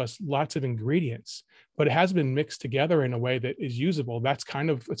can give us lots of ingredients, but it has been mixed together in a way that is usable. That's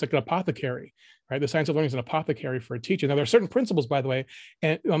it's like an apothecary, right? The science of learning is an apothecary for a teacher. Now, there are certain principles, by the way,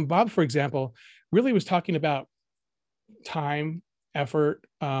 and Bob, for example, really was talking about time, effort,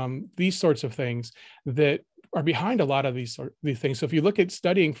 these sorts of things that are behind a lot of these things. So if you look at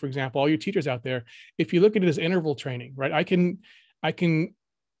studying, for example, all you teachers out there, if you look at it as interval training, right? I can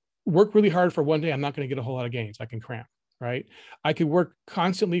work really hard for one day. I'm not going to get a whole lot of gains. I can cramp, right? I could work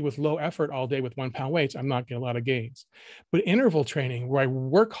constantly with low effort all day with 1 pound weights. I'm not getting a lot of gains. But interval training, where I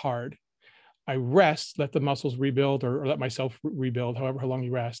work hard, I rest, let the muscles rebuild, or let myself rebuild, however how long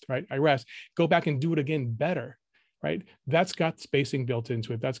you rest, right? I rest, go back and do it again better, right? That's got spacing built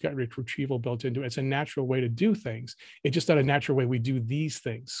into it. That's got retrieval built into it. It's a natural way to do things. It's just not a natural way we do these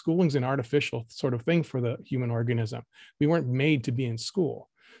things. Schooling's an artificial sort of thing for the human organism. We weren't made to be in school.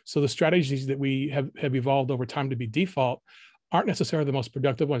 So the strategies that we have evolved over time to be default aren't necessarily the most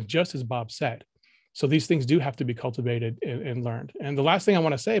productive ones, just as Bob said. So these things do have to be cultivated and learned. And the last thing I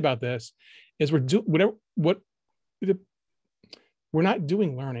want to say about this is we're not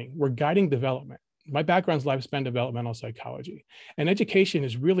doing learning, we're guiding development. My background is lifespan developmental psychology, and education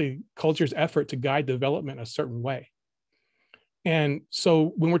is really culture's effort to guide development a certain way. And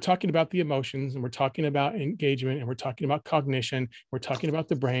so when we're talking about the emotions, and we're talking about engagement, and we're talking about cognition, we're talking about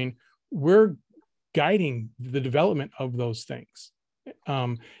the brain, we're guiding the development of those things.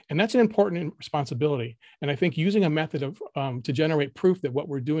 And that's an important responsibility. And I think using a method of to generate proof that what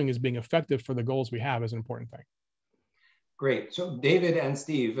we're doing is being effective for the goals we have is an important thing. Great. So David and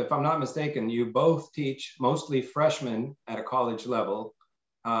Steve, if I'm not mistaken, you both teach mostly freshmen at a college level.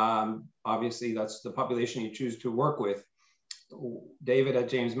 Obviously, that's the population you choose to work with. David at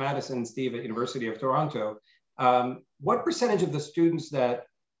James Madison, Steve at University of Toronto. What percentage of the students that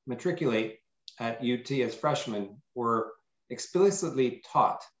matriculate at UT as freshmen were explicitly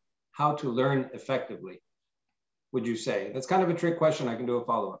taught how to learn effectively, would you say? That's kind of a trick question. I can do a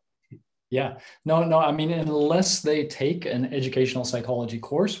follow-up. Yeah, no, I mean, unless they take an educational psychology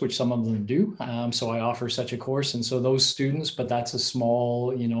course, which some of them do. So I offer such a course. And so those students, but that's a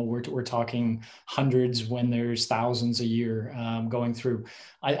small, we're talking hundreds when there's thousands a year going through.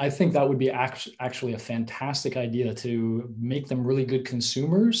 I think that would be actually a fantastic idea to make them really good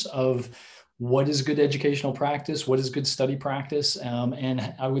consumers of what is good educational practice, what is good study practice.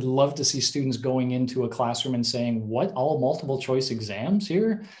 And I would love to see students going into a classroom and saying, what, all multiple choice exams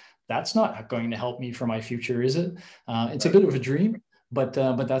here? That's not going to help me for my future, is it? It's a bit of a dream, but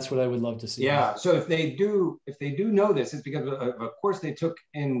that's what I would love to see. Yeah. So if they do know this, it's because of a course they took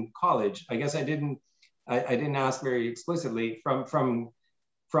in college. I guess I didn't ask very explicitly from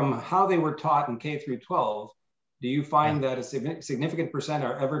how they were taught in K through 12. Do you find that a significant percent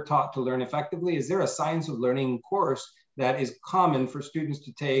are ever taught to learn effectively? Is there a science of learning course that is common for students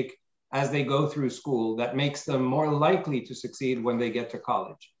to take as they go through school that makes them more likely to succeed when they get to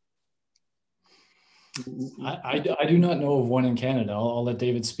college? I do not know of one in Canada. I'll let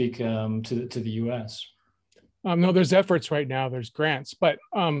David speak to the US. No, there's efforts right now. There's grants, but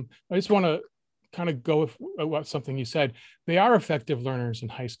I just want to kind of go with something you said. They are effective learners in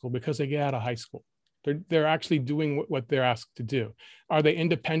high school because they get out of high school. They're actually doing what they're asked to do. Are they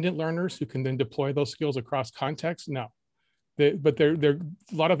independent learners who can then deploy those skills across contexts? No. But a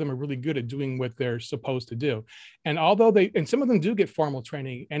lot of them are really good at doing what they're supposed to do. And although some of them do get formal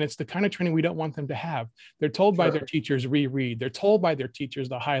training, and it's the kind of training we don't want them to have. They're told by their teachers reread. They're told by their teachers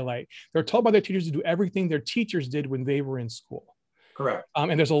to highlight. They're told by their teachers to do everything their teachers did when they were in school. Correct.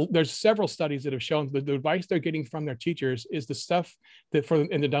 And there's several studies that have shown that the advice they're getting from their teachers is the stuff that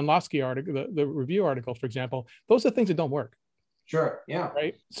in the Dunlosky article, the review article, for example, those are things that don't work. Sure. Yeah.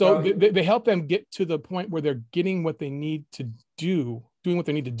 Right. So they help them get to the point where they're getting what they need to do, doing what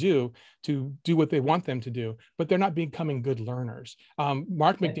they need to do what they want them to do, but they're not becoming good learners.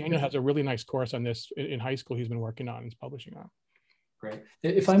 Mark McDaniel has a really nice course on this in high school he's been working on and publishing on. Great.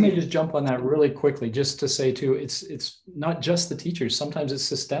 If I may just jump on that really quickly, just to say too, it's not just the teachers. Sometimes it's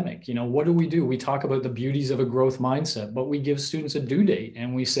systemic. What do? We talk about the beauties of a growth mindset, but we give students a due date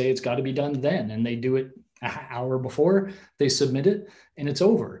and we say it's got to be done then, and they do it an hour before, they submit it, and it's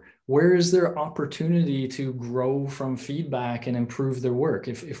over. Where is their opportunity to grow from feedback and improve their work?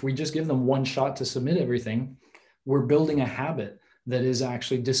 If we just give them one shot to submit everything, we're building a habit that is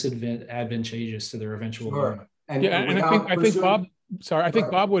actually disadvantageous to their eventual learning. And I think Bob. Sorry, I think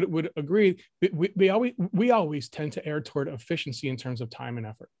Bob would agree. We always tend to err toward efficiency in terms of time and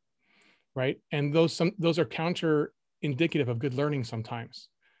effort, right? And those are counter indicative of good learning sometimes.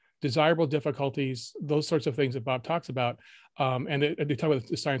 Desirable difficulties, those sorts of things that Bob talks about, and they talk about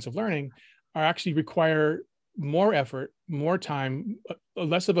the science of learning, are actually require more effort, more time,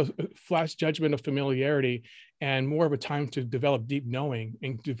 less of a flash judgment of familiarity, and more of a time to develop deep knowing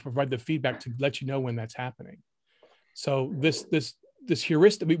and to provide the feedback to let you know when that's happening. So this this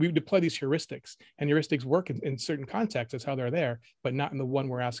heuristic, we deploy these heuristics, and heuristics work in certain contexts. That's how they're there, but not in the one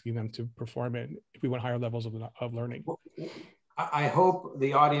we're asking them to perform in if we want higher levels of learning. I hope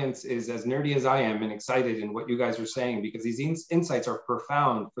the audience is as nerdy as I am and excited in what you guys are saying, because these insights are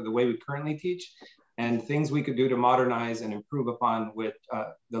profound for the way we currently teach and things we could do to modernize and improve upon with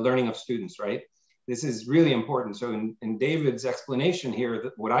the learning of students, right? This is really important. So in David's explanation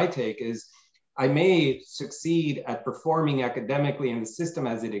here, what I take is I may succeed at performing academically in the system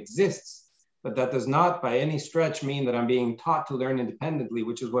as it exists, but that does not by any stretch mean that I'm being taught to learn independently,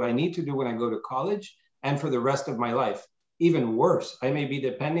 which is what I need to do when I go to college and for the rest of my life. Even worse, I may be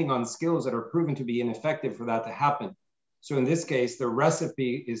depending on skills that are proven to be ineffective for that to happen. So in this case, the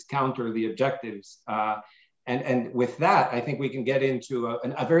recipe is counter the objectives. And with that, I think we can get into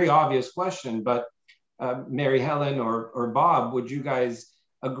a very obvious question, but Mary Helen or Bob, would you guys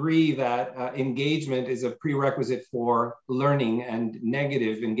agree that engagement is a prerequisite for learning, and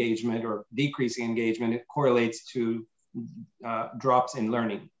negative engagement or decreasing engagement, it correlates to drops in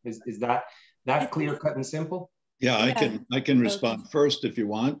learning? Is that clear, cut, and simple? Yeah, I can respond first if you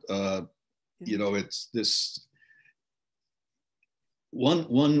want. You know, it's this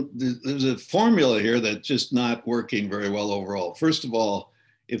there's a formula here that's just not working very well overall. First of all,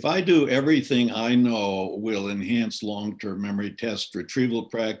 if I do everything I know will enhance long-term memory, test, retrieval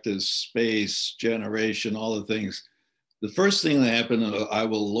practice, space, generation, all the things, the first thing that happens is I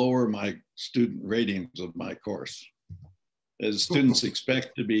will lower my student ratings of my course. As students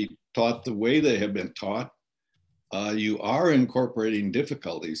expect to be taught the way they have been taught, you are incorporating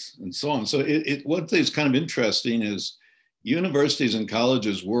difficulties and so on. So one thing that's kind of interesting is universities and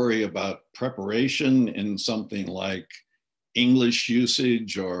colleges worry about preparation in something like English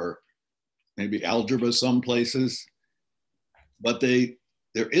usage or maybe algebra some places, but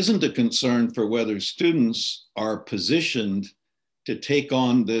there isn't a concern for whether students are positioned to take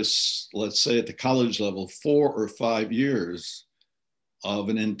on this, let's say at the college level, 4 or 5 years of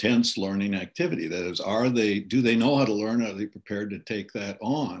an intense learning activity. That is, do they know how to learn? Are they prepared to take that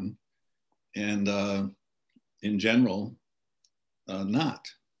on? And in general, not.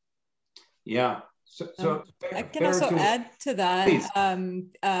 Yeah. So I can also add to that,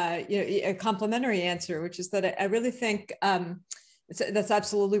 a complementary answer, which is that I really think that's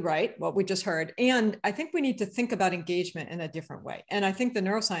absolutely right, what we just heard. And I think we need to think about engagement in a different way. And I think the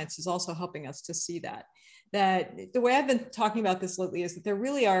neuroscience is also helping us to see that the way I've been talking about this lately is that there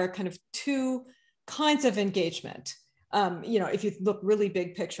really are kind of two kinds of engagement. If you look really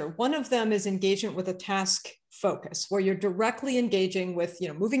big picture, one of them is engagement with a task focus, where you're directly engaging with,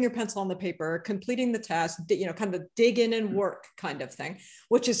 moving your pencil on the paper, completing the task, kind of a dig in and work kind of thing,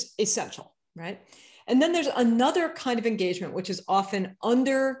 which is essential, right? And then there's another kind of engagement, which is often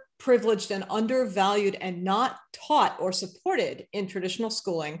underprivileged and undervalued and not taught or supported in traditional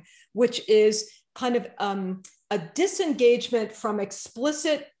schooling, which is kind of a disengagement from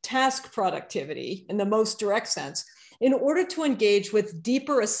explicit task productivity in the most direct sense, in order to engage with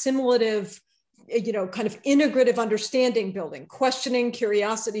deeper assimilative, kind of integrative understanding building, questioning,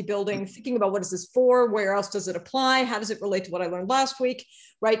 curiosity building, thinking about what is this for, where else does it apply, how does it relate to what I learned last week,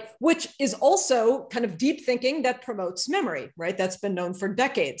 right? Which is also kind of deep thinking that promotes memory, right? That's been known for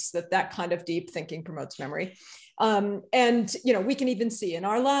decades that kind of deep thinking promotes memory. And we can even see in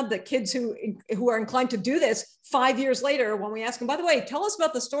our lab that kids who are inclined to do this 5 years later, when we ask them, by the way, tell us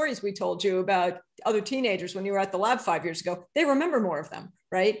about the stories we told you about other teenagers when you were at the lab 5 years ago, they remember more of them,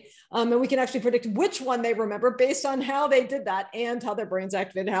 right? And we can actually predict which one they remember based on how they did that and how their brains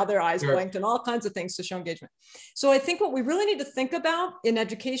activated, how their eyes blinked, and all kinds of things to show engagement. So I think what we really need to think about in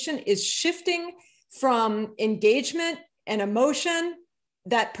education is shifting from engagement and emotion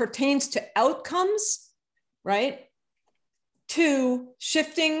that pertains to outcomes, right, to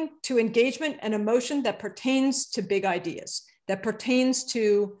shifting to engagement and emotion that pertains to big ideas, that pertains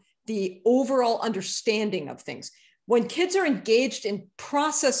to the overall understanding of things. When kids are engaged in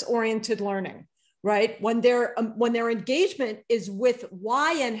process-oriented learning, right, when their engagement is with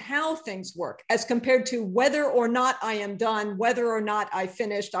why and how things work, as compared to whether or not I am done, whether or not I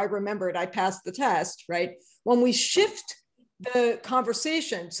finished, I remembered, I passed the test, right? When we shift the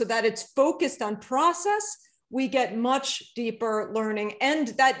conversation so that it's focused on process, we get much deeper learning, and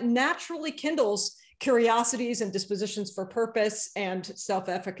that naturally kindles curiosities and dispositions for purpose and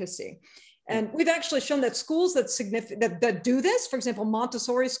self-efficacy. And we've actually shown that schools that do this, for example,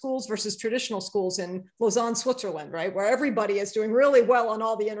 Montessori schools versus traditional schools in Lausanne, Switzerland, right, where everybody is doing really well on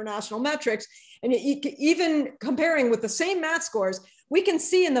all the international metrics, and even comparing with the same math scores, we can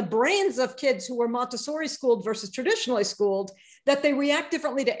see in the brains of kids who were Montessori schooled versus traditionally schooled that they react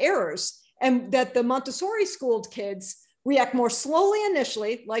differently to errors. And that the Montessori schooled kids react more slowly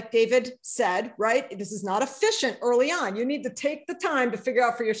initially, like David said, right? This is not efficient early on. You need to take the time to figure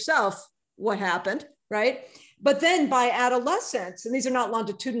out for yourself what happened, right? But then by adolescence, and these are not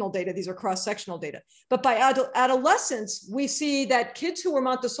longitudinal data, these are cross-sectional data, but by adolescence, we see that kids who were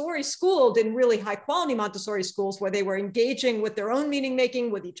Montessori schooled in really high quality Montessori schools where they were engaging with their own meaning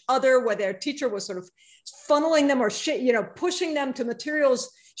making with each other, where their teacher was sort of funneling them or pushing them to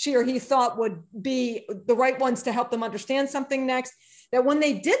materials she or he thought would be the right ones to help them understand something next, that when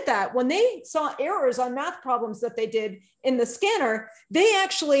they did that, when they saw errors on math problems that they did in the scanner, they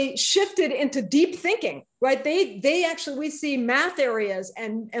actually shifted into deep thinking, right? They actually, we see math areas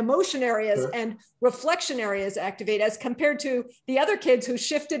and emotion areas and reflection areas activate as compared to the other kids who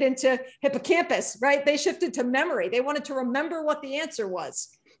shifted into hippocampus, right? They shifted to memory. They wanted to remember what the answer was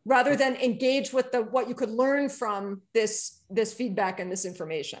rather than engage with what you could learn from this feedback and this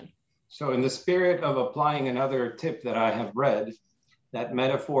information. So in the spirit of applying another tip that I have read, that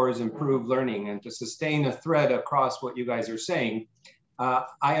metaphors improve learning, and to sustain a thread across what you guys are saying, I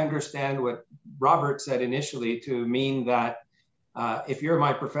understand what Robert said initially to mean that if you're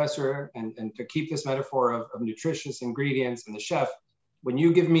my professor, and to keep this metaphor of nutritious ingredients and the chef, when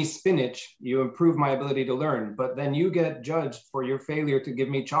you give me spinach, you improve my ability to learn, but then you get judged for your failure to give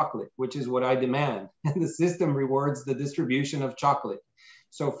me chocolate, which is what I demand. And the system rewards the distribution of chocolate.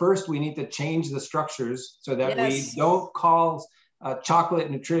 So first we need to change the structures so that we don't call chocolate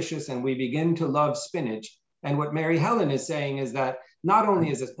nutritious and we begin to love spinach. And what Mary Helen is saying is that not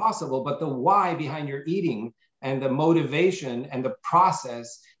only is this possible, but the why behind your eating and the motivation and the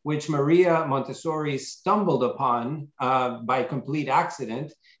process, which Maria Montessori stumbled upon by complete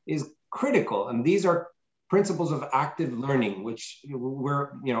accident, is critical. And these are principles of active learning, which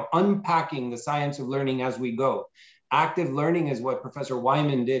we're unpacking the science of learning as we go. Active learning is what Professor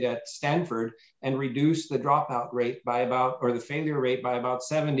Wyman did at Stanford and reduced the dropout rate by the failure rate by about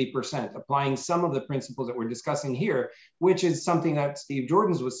 70%, applying some of the principles that we're discussing here, which is something that Steve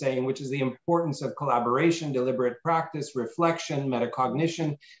Jordan was saying, which is the importance of collaboration, deliberate practice, reflection,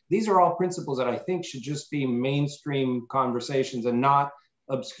 metacognition. These are all principles that I think should just be mainstream conversations and not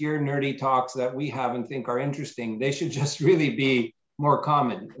obscure nerdy talks that we have and think are interesting. They should just really be more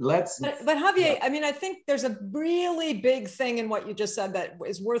common. But Javier, I mean, I think there's a really big thing in what you just said that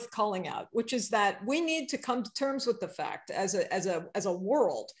is worth calling out, which is that we need to come to terms with the fact as a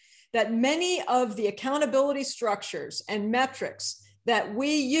world that many of the accountability structures and metrics that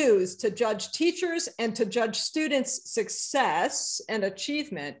we use to judge teachers and to judge students' success and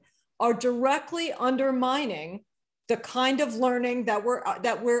achievement are directly undermining the kind of learning that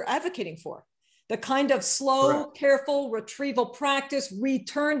we're advocating for. The kind of slow, careful retrieval practice,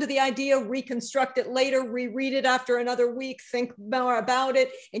 return to the idea, reconstruct it later, reread it after another week, think more about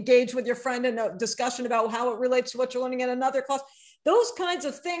it, engage with your friend in a discussion about how it relates to what you're learning in another class. Those kinds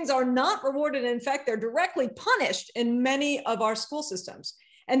of things are not rewarded. In fact, they're directly punished in many of our school systems.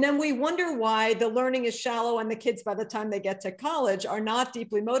 And then we wonder why the learning is shallow and the kids, by the time they get to college, are not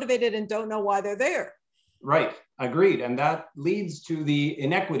deeply motivated and don't know why they're there. Right, agreed. And that leads to the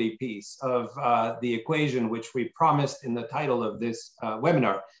inequity piece of the equation, which we promised in the title of this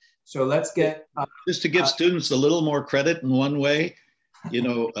webinar. So let's get... Just to give students a little more credit in one way,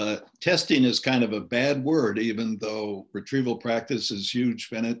 testing is kind of a bad word, even though retrieval practice is huge.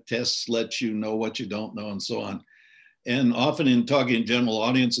 Bennett tests let you know what you don't know and so on. And often in talking in general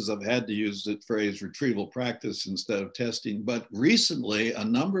audiences, I've had to use the phrase retrieval practice instead of testing. But recently, a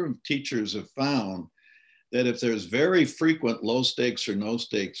number of teachers have found that if there's very frequent low stakes or no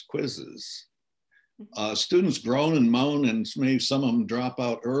stakes quizzes, students groan and moan and maybe some of them drop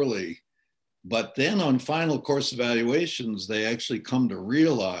out early. But then on final course evaluations, they actually come to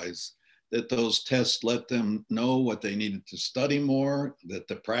realize that those tests let them know what they needed to study more, that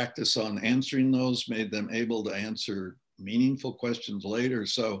the practice on answering those made them able to answer meaningful questions later.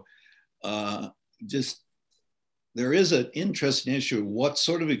 So there is an interesting issue. What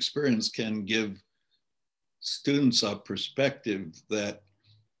sort of experience can give students a perspective that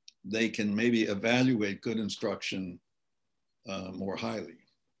they can maybe evaluate good instruction more highly?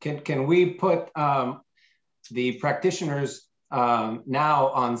 Can we put the practitioners now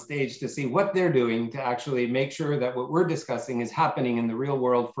on stage to see what they're doing to actually make sure that what we're discussing is happening in the real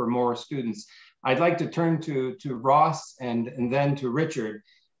world for more students? I'd like to turn to Ross and then to Richard.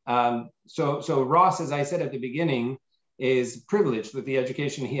 So Ross, as I said at the beginning, is privileged with the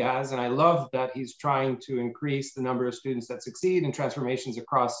education he has. And I love that he's trying to increase the number of students that succeed in transformations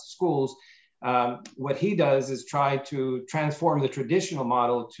across schools. What he does is try to transform the traditional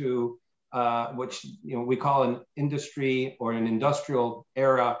model to which we call an industry or an industrial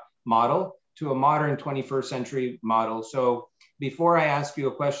era model, to a modern 21st century model. So before I ask you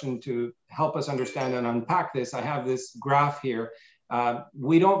a question to help us understand and unpack this, I have this graph here.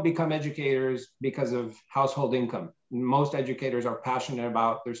 We don't become educators because of household income. Most educators are passionate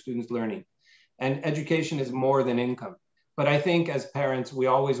about their students' learning. And education is more than income. But I think as parents, we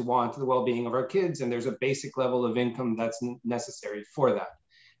always want the well-being of our kids, and there's a basic level of income that's necessary for that.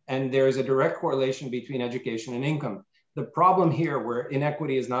 And there is a direct correlation between education and income. The problem here, where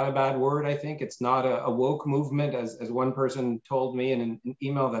inequity is not a bad word, I think it's not a woke movement, as one person told me in an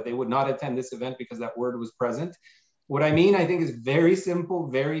email that they would not attend this event because that word was present. What I mean, I think, is very simple,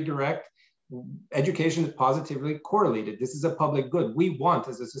 very direct. Education is positively correlated. This is a public good. We want,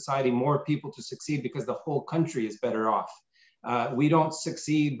 as a society, more people to succeed because the whole country is better off. We don't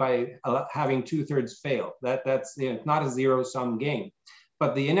succeed by having 2/3 fail. That's not a zero-sum game.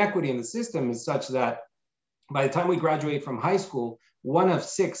 But the inequity in the system is such that by the time we graduate from high school, 1 of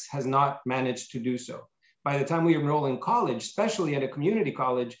 6 has not managed to do so. By the time we enroll in college, especially at a community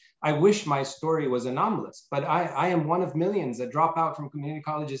college, I wish my story was anomalous, but I am one of millions that drop out from community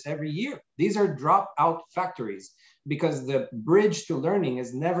colleges every year. These are dropout factories because the bridge to learning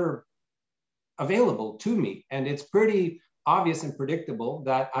is never available to me. And it's pretty obvious and predictable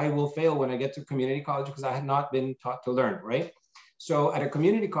that I will fail when I get to community college because I had not been taught to learn, right? So at a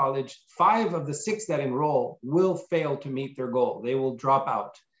community college, 5 of the 6 that enroll will fail to meet their goal. They will drop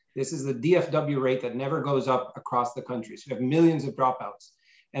out. This is the DFW rate that never goes up across the country. So you have millions of dropouts.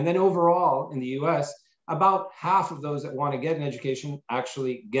 And then overall in the US, about half of those that want to get an education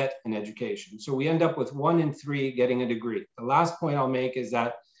actually get an education. So we end up with 1 in 3 getting a degree. The last point I'll make is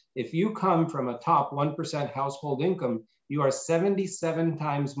that if you come from a top 1% household income, you are 77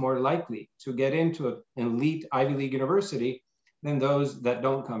 times more likely to get into an elite Ivy League university than those that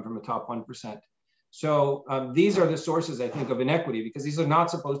don't come from a top 1%. So these are the sources, I think, of inequity, because these are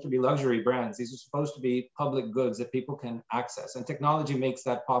not supposed to be luxury brands. These are supposed to be public goods that people can access, and technology makes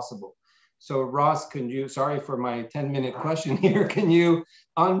that possible. So Ross, can you, sorry for my 10-minute question here, can you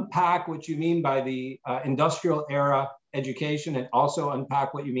unpack what you mean by the industrial era education and also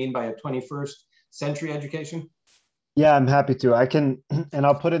unpack what you mean by a 21st century education? Yeah, I'm happy to. I can, and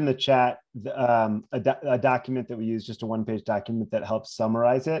I'll put in the chat a document that we use, just a 1-page document that helps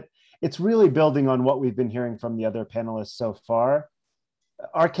summarize it. It's really building on what we've been hearing from the other panelists so far.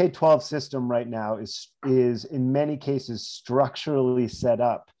 Our K-12 system right now is in many cases structurally set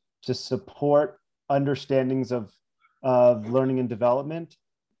up to support understandings of learning and development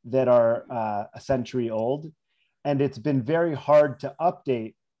that are a century old. And it's been very hard to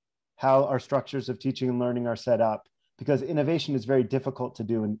update how our structures of teaching and learning are set up, because innovation is very difficult to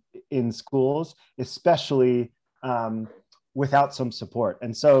do in schools, especially without some support.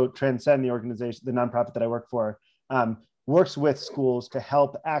 And so Transcend, the organization, the nonprofit that I work for, works with schools to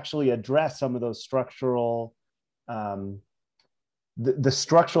help actually address some of those structural, the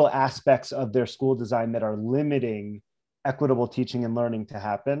structural aspects of their school design that are limiting equitable teaching and learning to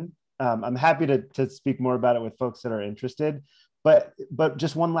happen. I'm happy to speak more about it with folks that are interested. But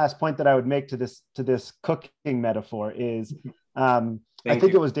just one last point that I would make to this cooking metaphor is, I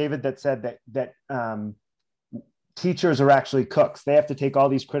think it was David that said that teachers are actually cooks. They have to take all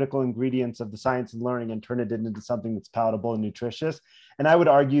these critical ingredients of the science and learning and turn it into something that's palatable and nutritious. And I would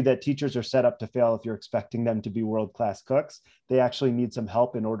argue that teachers are set up to fail if you're expecting them to be world-class cooks. They actually need some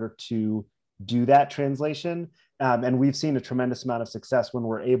help in order to do that translation. And we've seen a tremendous amount of success when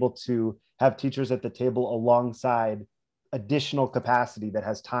we're able to have teachers at the table alongside additional capacity that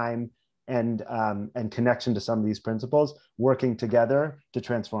has time and connection to some of these principles, working together to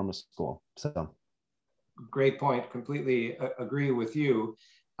transform a school. So, great point. Completely agree with you.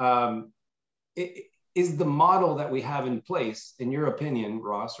 Is the model that we have in place, in your opinion,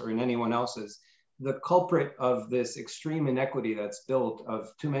 Ross, or in anyone else's, the culprit of this extreme inequity that's built of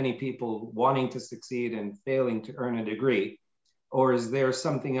too many people wanting to succeed and failing to earn a degree? Or is there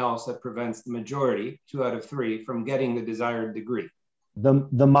something else that prevents the majority, 2 out of 3, from getting the desired degree?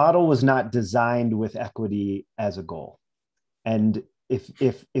 The model was not designed with equity as a goal. And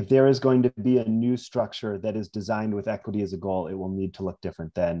if there is going to be a new structure that is designed with equity as a goal, it will need to look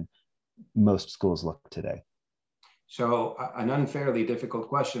different than most schools look today. So an unfairly difficult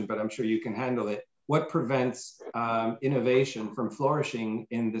question, but I'm sure you can handle it. What prevents innovation from flourishing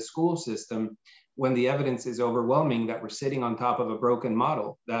in the school system when the evidence is overwhelming that we're sitting on top of a broken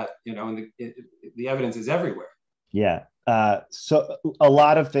model that, and the evidence is everywhere? Yeah. So a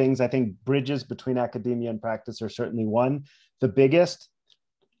lot of things, I think bridges between academia and practice are certainly one. The biggest,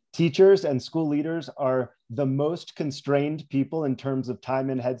 teachers and school leaders are the most constrained people in terms of time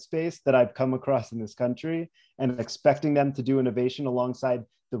and headspace that I've come across in this country, and expecting them to do innovation alongside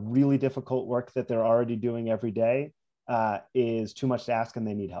the really difficult work that they're already doing every day is too much to ask and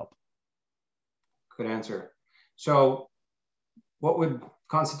they need help. Good answer. So what would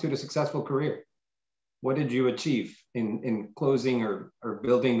constitute a successful career? What did you achieve in closing or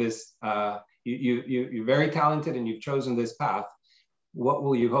building this? You're very talented and you've chosen this path. What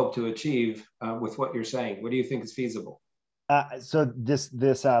will you hope to achieve with what you're saying? What do you think is feasible? So this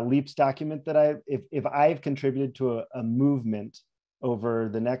LEAPS document that if I've contributed to a movement over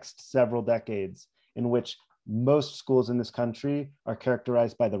the next several decades in which most schools in this country are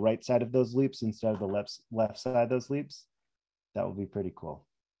characterized by the right side of those leaps instead of the left side of those leaps, that would be pretty cool.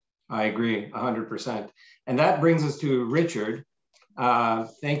 I agree 100%. And that brings us to Richard.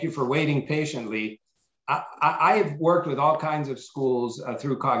 Thank you for waiting patiently. I have worked with all kinds of schools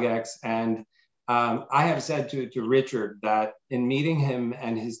through CogX, and I have said to Richard that in meeting him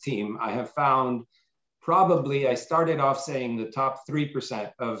and his team, I have found probably, I started off saying the top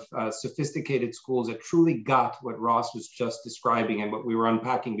 3% of sophisticated schools that truly got what Ross was just describing and what we were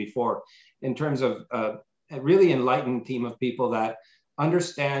unpacking before, in terms of a really enlightened team of people that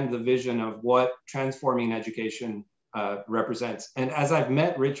understand the vision of what transforming education represents. And as I've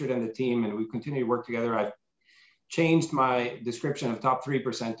met Richard and the team and we continue to work together, I've changed my description of top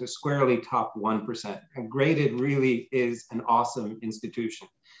 3% to squarely top 1%. And Graded really is an awesome institution.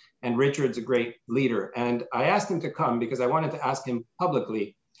 And Richard's a great leader. And I asked him to come because I wanted to ask him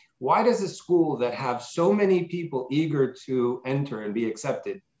publicly, why does a school that have so many people eager to enter and be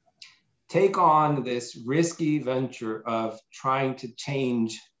accepted take on this risky venture of trying to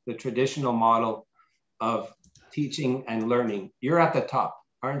change the traditional model of teaching and learning? You're at the top.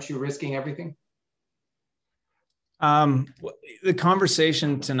 Aren't you risking everything? The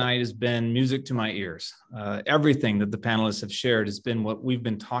conversation tonight has been music to my ears. Everything that the panelists have shared has been what we've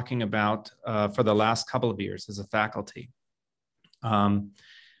been talking about for the last couple of years as a faculty.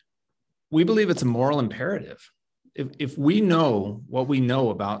 We believe it's a moral imperative. If we know what we know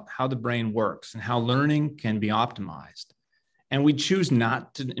about how the brain works and how learning can be optimized, and we choose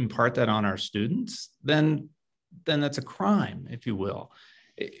not to impart that on our students, then that's a crime, if you will.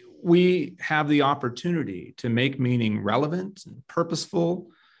 We have the opportunity to make meaning relevant and purposeful,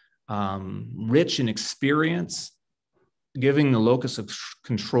 rich in experience, giving the locus of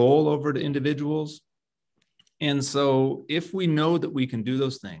control over to individuals. And so if we know that we can do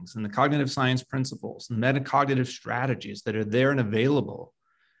those things and the cognitive science principles and metacognitive strategies that are there and available,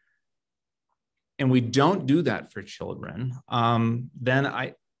 and we don't do that for children, then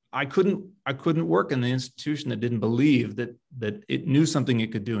I couldn't work in the institution that didn't believe that it knew something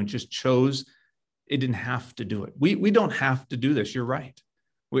it could do and just chose it didn't have to do it. We don't have to do this. You're right.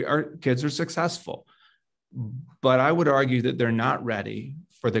 Our kids are successful, but I would argue that they're not ready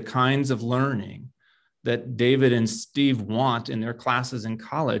for the kinds of learning that David and Steve want in their classes in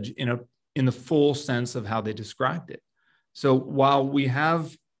college in the full sense of how they described it. So while we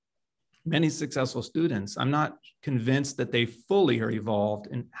have many successful students, I'm not convinced that they fully are evolved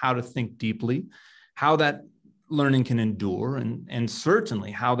in how to think deeply, how that learning can endure, and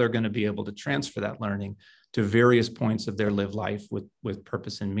certainly how they're going to be able to transfer that learning to various points of their lived life with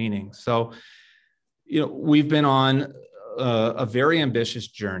purpose and meaning. So, we've been on a very ambitious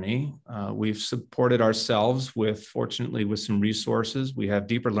journey. We've supported ourselves fortunately, with some resources. We have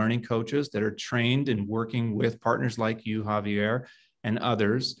deeper learning coaches that are trained in working with partners like you, Javier, and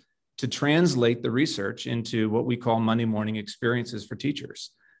others to translate the research into what we call Monday morning experiences for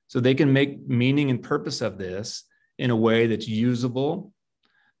teachers. So they can make meaning and purpose of this in a way that's usable,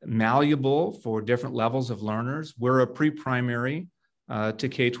 malleable for different levels of learners. We're a pre-primary to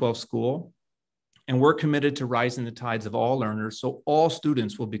K-12 school, and we're committed to rising the tides of all learners, so all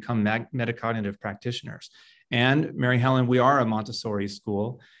students will become metacognitive practitioners. And Mary Helen, we are a Montessori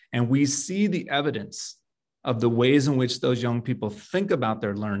school, and we see the evidence of the ways in which those young people think about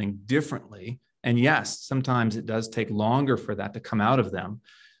their learning differently. And yes, sometimes it does take longer for that to come out of them,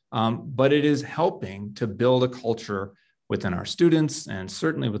 but it is helping to build a culture within our students and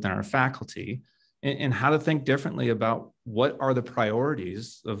certainly within our faculty in how to think differently about what are the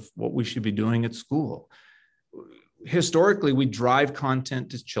priorities of what we should be doing at school. Historically, we drive content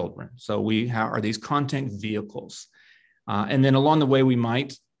to children. So we are these content vehicles. And then along the way, we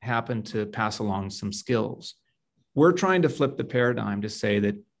might happen to pass along some skills. We're trying to flip the paradigm to say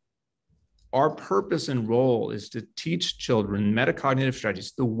that our purpose and role is to teach children metacognitive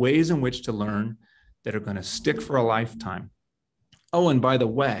strategies, the ways in which to learn that are going to stick for a lifetime. Oh, and by the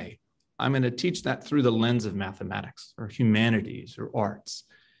way, I'm going to teach that through the lens of mathematics or humanities or arts.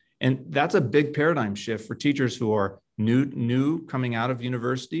 And that's a big paradigm shift for teachers who are new coming out of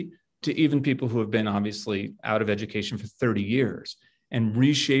university to even people who have been obviously out of education for 30 years. and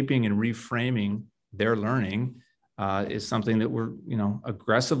reshaping and reframing their learning is something that we're,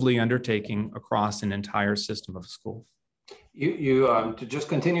 aggressively undertaking across an entire system of school. To just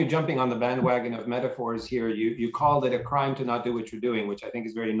continue jumping on the bandwagon of metaphors here, you called it a crime to not do what you're doing, which I think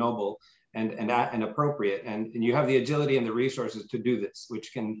is very noble and appropriate. And you have the agility and the resources to do this,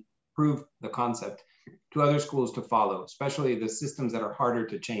 which can prove the concept to other schools to follow, especially the systems that are harder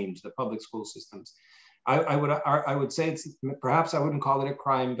to change, the public school systems. I would say it's, perhaps I wouldn't call it a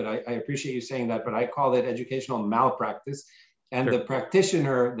crime, but I appreciate you saying that, but I call it educational malpractice. And Sure. The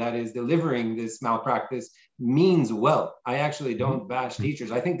practitioner that is delivering this malpractice means well. I actually don't bash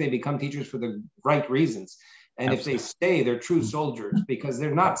teachers. I think they become teachers for the right reasons. And Absolutely. If they stay, they're true soldiers because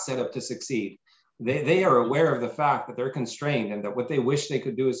they're not set up to succeed. They are aware of the fact that they're constrained and that what they wish they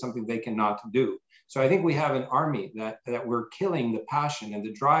could do is something they cannot do. So I think we have an army that we're killing the passion and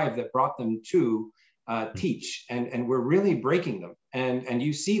the drive that brought them to teach, and we're really breaking them. And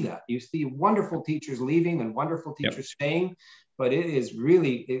you see that. You see wonderful teachers leaving and wonderful teachers staying, but it is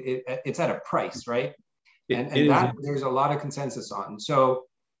really, it's at a price, right? And that there's a lot of consensus on. So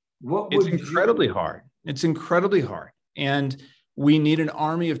what would it's incredibly hard. It's incredibly hard. And we need an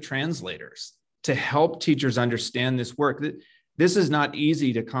army of translators to help teachers understand this work. This is not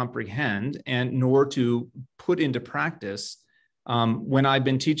easy to comprehend and nor to put into practice when I've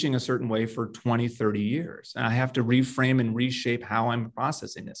been teaching a certain way for 20, 30 years. And I have to reframe and reshape how I'm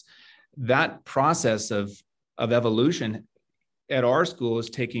processing this. That process of evolution at our school is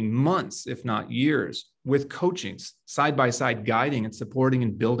taking months, if not years, with coachings, side-by-side guiding and supporting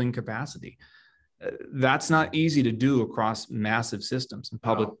and building capacity. That's not easy to do across massive systems and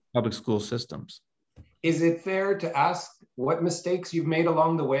public school systems. Is it fair to ask what mistakes you've made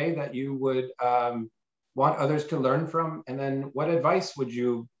along the way that you would want others to learn from? And then what advice would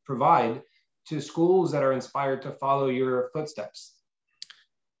you provide to schools that are inspired to follow your footsteps?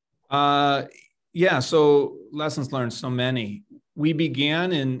 Yeah, so lessons learned, so many. We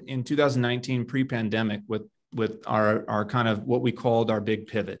began in 2019 pre-pandemic with our kind of what we called our big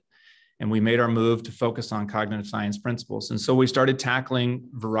pivot. And we made our move to focus on cognitive science principles. And so we started tackling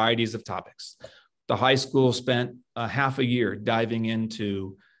varieties of topics. The high school spent half a year diving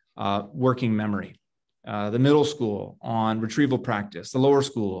into working memory. The middle school on retrieval practice, the lower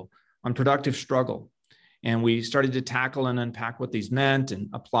school on productive struggle. And we started to tackle and unpack what these meant and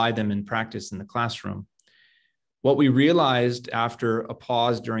apply them in practice in the classroom. What we realized after a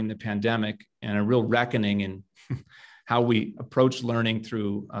pause during the pandemic and a real reckoning in how we approach learning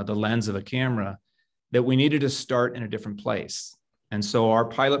through the lens of a camera, that we needed to start in a different place. And so our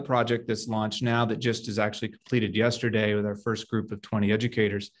pilot project that's launched now, that just is actually completed yesterday with our first group of 20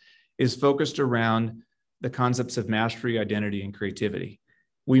 educators, is focused around the concepts of mastery, identity, and creativity.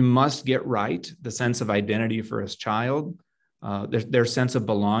 We must get right the sense of identity for a child, their sense of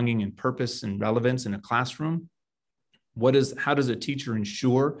belonging and purpose and relevance in a classroom. How does a teacher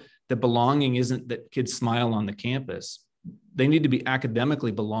ensure that belonging isn't that kids smile on the campus? They need to be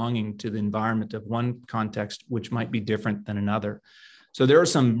academically belonging to the environment of one context, which might be different than another. So there are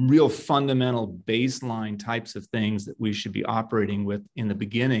some real fundamental baseline types of things that we should be operating with in the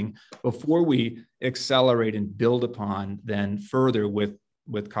beginning before we accelerate and build upon then further with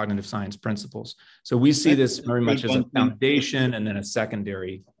cognitive science principles. So we see this very much as a foundation and then a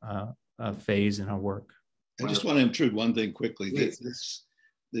secondary phase in our work. I just want to intrude one thing quickly.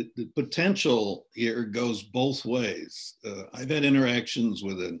 The potential here goes both ways. I've had interactions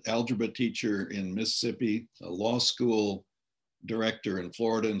with an algebra teacher in Mississippi, a law school director in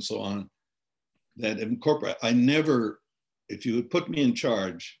Florida, and so on, that incorporate. If you would put me in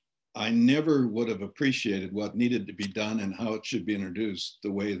charge, I never would have appreciated what needed to be done and how it should be introduced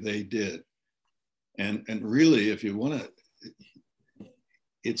the way they did. And really, if you want to,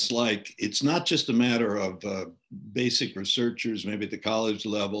 it's not just a matter of basic researchers, maybe at the college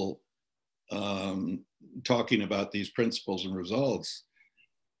level, talking about these principles and results.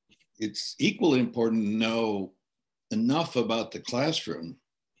 It's equally important to know enough about the classroom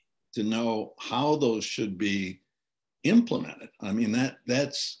to know how those should be implemented. I mean,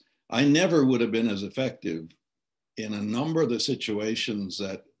 I never would have been as effective in a number of the situations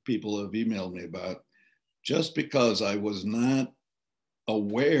that people have emailed me about, just because I was not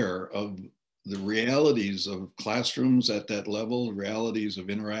aware of the realities of classrooms at that level, realities of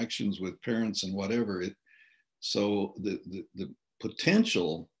interactions with parents and whatever. So the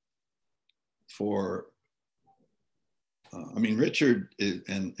potential for, Richard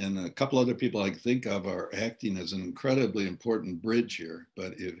and a couple other people I can think of are acting as an incredibly important bridge here,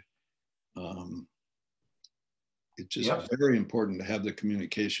 but it's just very important to have the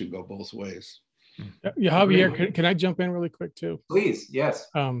communication go both ways. Yeah, Javier, can I jump in really quick too? Please, yes.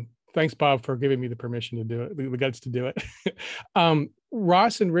 Thanks, Bob, for giving me the permission to do it, the guts to do it.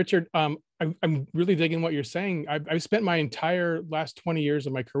 Ross and Richard, I'm really digging what you're saying. I've spent my entire last 20 years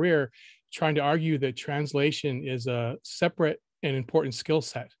of my career trying to argue that translation is a separate and important skill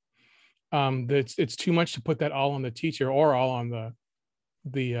set. That it's too much to put that all on the teacher or all on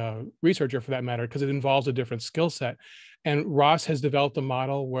the researcher for that matter, because it involves a different skill set. And Ross has developed a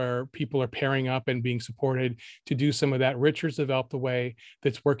model where people are pairing up and being supported to do some of that. Richard's developed a way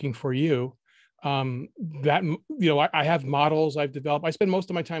that's working for you. That, you know, I have models I've developed. I spend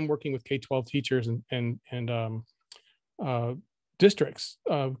most of my time working with K-12 teachers and districts,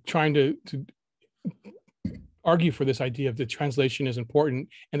 trying to argue for this idea of the translation is important,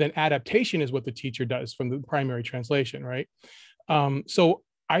 and then adaptation is what the teacher does from the primary translation, right? So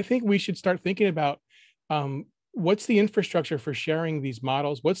I think we should start thinking about what's the infrastructure for sharing these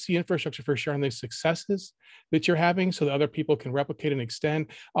models? What's the infrastructure for sharing the successes that you're having so that other people can replicate and extend?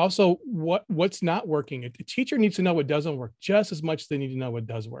 Also, what's not working? A teacher needs to know what doesn't work just as much as they need to know what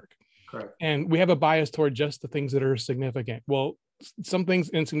does work. Correct. And we have a bias toward just the things that are significant. Well, some things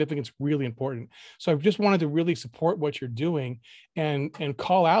insignificant is really important. So I just wanted to really support what you're doing and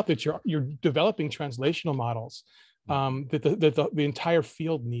call out that you're developing translational models that the entire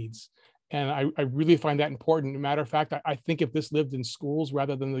field needs. And I really find that important. Matter of fact, I think if this lived in schools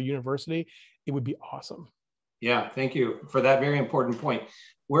rather than the university, it would be awesome. Yeah, thank you for that very important point.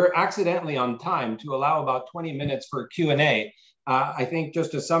 We're accidentally on time to allow about 20 minutes for Q&A. I think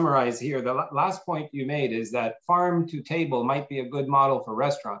just to summarize here, the last point you made is that farm to table might be a good model for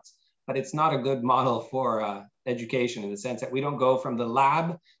restaurants, but it's not a good model for education in the sense that we don't go from the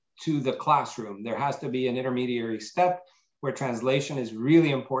lab to the classroom. There has to be an intermediary step where translation is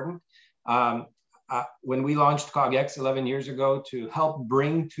really important. When we launched CogX 11 years ago to help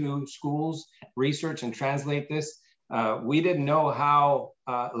bring to schools research and translate this, we didn't know how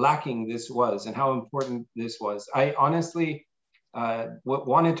lacking this was and how important this was. I honestly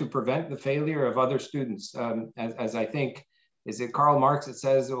wanted to prevent the failure of other students. As I think, is it Karl Marx that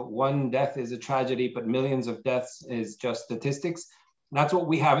says one death is a tragedy, but millions of deaths is just statistics? That's what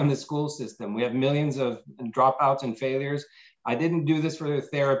we have in the school system. We have millions of dropouts and failures. I didn't do this for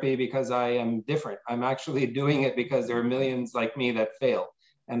therapy because I am different. I'm actually doing it because there are millions like me that fail,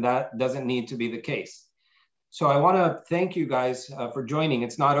 and that doesn't need to be the case. So I want to thank you guys for joining.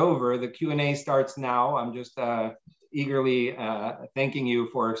 It's not over. The Q&A starts now. I'm just eagerly thanking you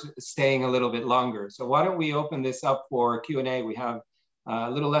for staying a little bit longer. So why don't we open this up for Q&A? We have a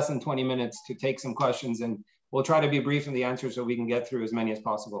little less than 20 minutes to take some questions, and we'll try to be brief in the answers so we can get through as many as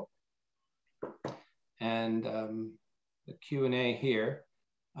possible. And the Q&A here.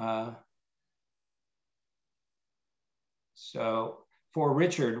 So for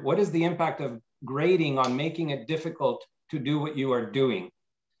Richard, what is the impact of grading on making it difficult to do what you are doing?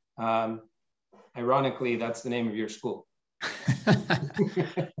 Ironically, that's the name of your school.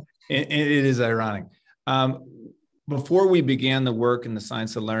 It is ironic. Before we began the work in the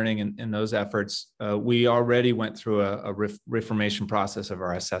science of learning and those efforts, we already went through a reformation process of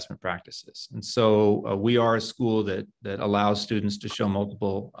our assessment practices. And so we are a school that allows students to show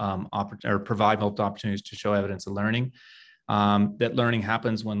multiple or provide multiple opportunities to show evidence of learning. That learning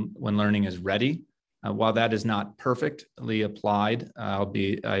happens when learning is ready. While that is not perfectly applied,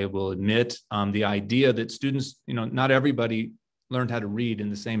 I will admit the idea that students, not everybody learned how to read in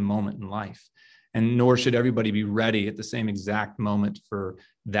the same moment in life. And nor should everybody be ready at the same exact moment for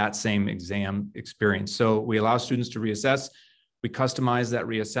that same exam experience. So we allow students to reassess. We customize that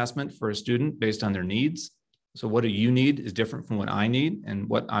reassessment for a student based on their needs. So what do you need is different from what I need and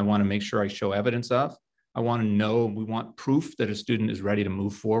what I want to make sure I show evidence of. I want to know, we want proof that a student is ready to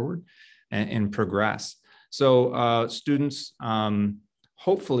move forward and progress. So students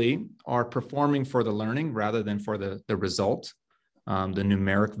hopefully are performing for the learning rather than for the result. The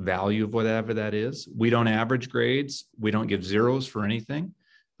numeric value of whatever that is. We don't average grades. We don't give zeros for anything.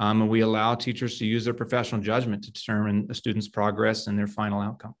 And we allow teachers to use their professional judgment to determine a student's progress and their final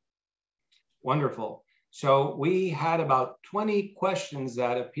outcome. Wonderful. So we had about 20 questions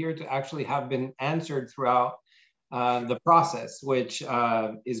that appear to actually have been answered throughout the process, which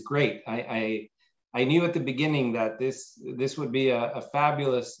is great. I knew at the beginning that this would be a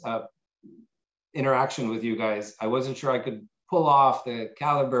fabulous interaction with you guys. I wasn't sure I could pull off the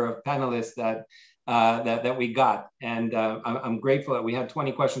caliber of panelists that we got. And I'm grateful that we had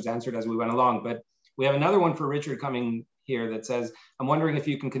 20 questions answered as we went along. But we have another one for Richard coming here that says, I'm wondering if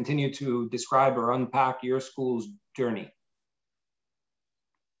you can continue to describe or unpack your school's journey.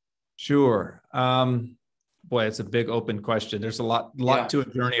 Sure. Boy, it's a big open question. There's a lot to a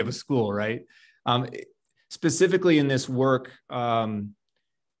journey of a school, right? Specifically in this work,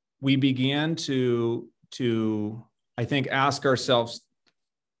 we began to, I think, ask ourselves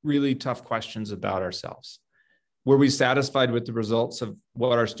really tough questions about ourselves. Were we satisfied with the results of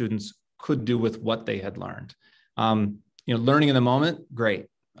what our students could do with what they had learned? Learning in the moment, great.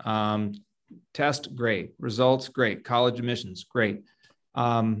 Test, great. Results, great. College admissions, great.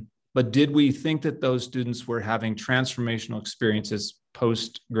 But did we think that those students were having transformational experiences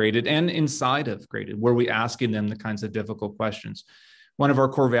post-graded and inside of graded? Were we asking them the kinds of difficult questions? One of our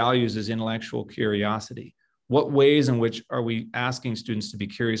core values is intellectual curiosity. What ways in which are we asking students to be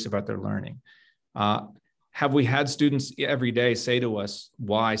curious about their learning? Have we had students every day say to us,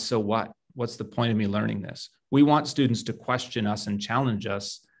 why, so what? What's the point of me learning this? We want students to question us and challenge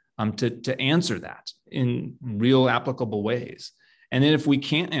us to answer that in real applicable ways. And then if we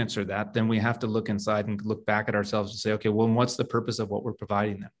can't answer that, then we have to look inside and look back at ourselves and say, okay, well, what's the purpose of what we're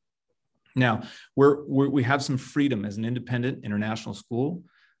providing them? Now, we have some freedom as an independent international school.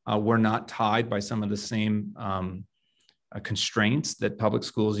 We're not tied by some of the same constraints that public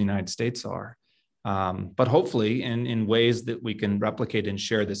schools in the United States are. But hopefully in ways that we can replicate and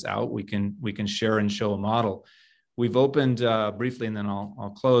share this out, we can share and show a model. We've opened, briefly, and then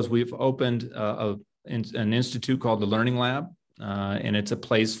I'll close, we've opened an institute called the Learning Lab, and it's a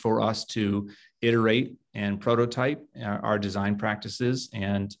place for us to iterate and prototype our design practices,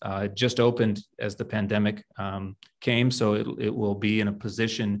 and it just opened as the pandemic came, so it will be in a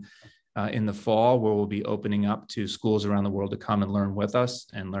position in the fall where we'll be opening up to schools around the world to come and learn with us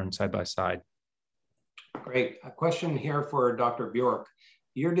and learn side by side. Great. A question here for Dr. Bjork.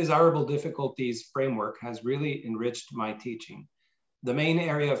 Your desirable difficulties framework has really enriched my teaching. The main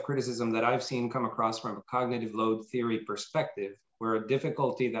area of criticism that I've seen come across from a cognitive load theory perspective, where a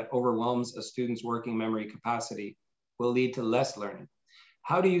difficulty that overwhelms a student's working memory capacity will lead to less learning.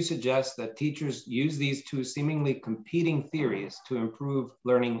 How do you suggest that teachers use these two seemingly competing theories to improve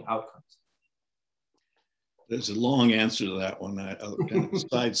learning outcomes? There's a long answer to that one. I'll kind of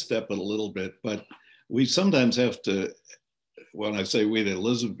sidestep it a little bit, but we sometimes have to, when I say we, that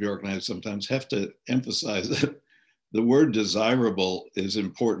Elizabeth Bjork and I sometimes have to emphasize that the word desirable is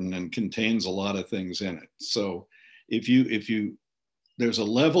important and contains a lot of things in it. So there's a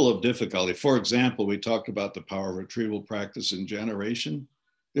level of difficulty. For example, we talked about the power of retrieval practice in generation.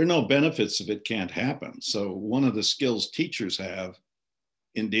 There are no benefits if it can't happen. So one of the skills teachers have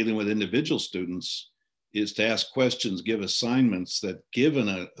in dealing with individual students is to ask questions, give assignments that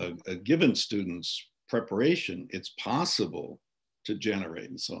given a given student's preparation, it's possible to generate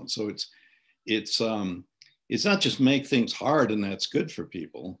and so on. So it's not just make things hard and that's good for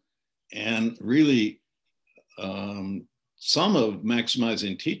people. And really, some of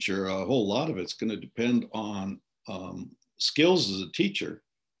maximizing teacher, a whole lot of it's going to depend on skills as a teacher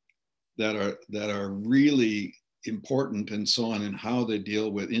that are really important and so on, and how they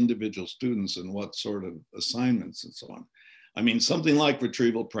deal with individual students and what sort of assignments and so on. I mean, something like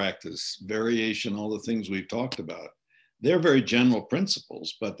retrieval practice, variation, all the things we've talked about, they're very general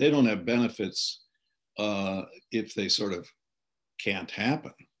principles, but they don't have benefits if they sort of can't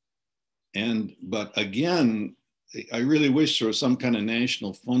happen. But again, I really wish there was some kind of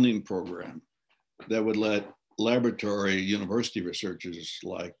national funding program that would let laboratory university researchers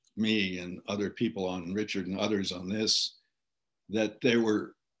like me and other people on Richard and others on this, that there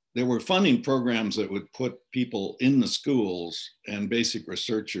were funding programs that would put people in the schools and basic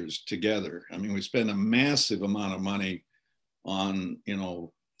researchers together. I mean, we spend a massive amount of money on,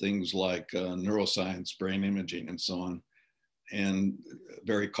 things like neuroscience, brain imaging, and so on, and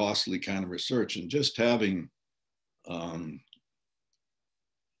very costly kind of research. And just having,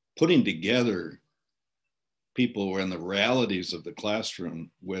 putting together people who are in the realities of the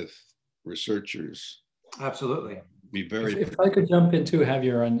classroom with researchers. Absolutely. Be very. If I could jump in too,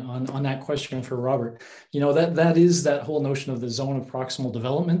 Javier, on that question for Robert, that is that whole notion of the zone of proximal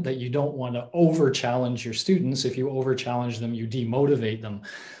development, that you don't want to over challenge your students. If you over challenge them, you demotivate them.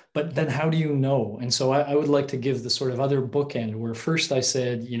 But then how do you know? And so I would like to give the sort of other bookend where first I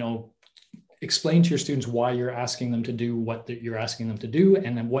said, explain to your students why you're asking them to do what you're asking them to do,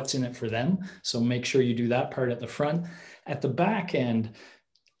 and then what's in it for them. So make sure you do that part at the front. At the back end,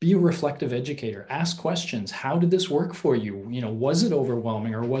 be a reflective educator. Ask questions. How did this work for you? Was it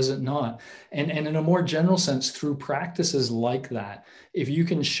overwhelming or was it not? And in a more general sense, through practices like that, if you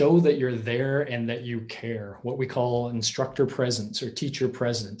can show that you're there and that you care, what we call instructor presence or teacher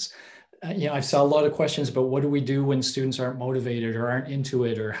presence. I saw a lot of questions about what do we do when students aren't motivated or aren't into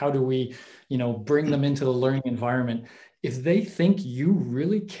it, or how do we, bring them into the learning environment. if they think you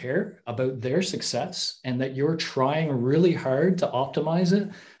really care about their success and that you're trying really hard to optimize it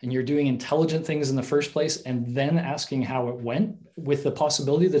and you're doing intelligent things in the first place and then asking how it went with the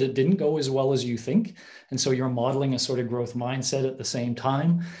possibility that it didn't go as well as you think, and so you're modeling a sort of growth mindset at the same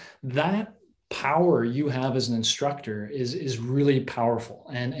time, that power you have as an instructor is really powerful,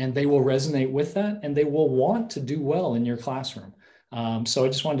 and they will resonate with that, and they will want to do well in your classroom. So I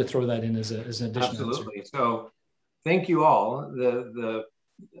just wanted to throw that in as an additional Absolutely. answer. So thank you all.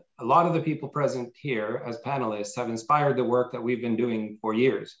 A lot of the people present here as panelists have inspired the work that we've been doing for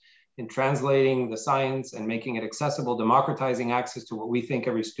years in translating the science and making it accessible, democratizing access to what we think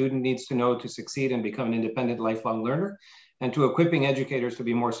every student needs to know to succeed and become an independent lifelong learner, and to equipping educators to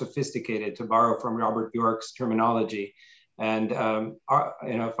be more sophisticated, to borrow from Robert Bjork's terminology. And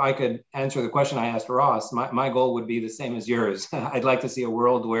if I could answer the question I asked Ross, my goal would be the same as yours. I'd like to see a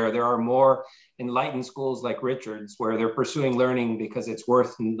world where there are more enlightened schools like Richard's, where they're pursuing learning because it's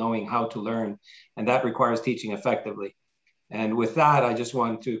worth knowing how to learn, and that requires teaching effectively. And with that, I just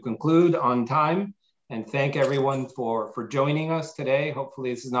want to conclude on time and thank everyone for joining us today.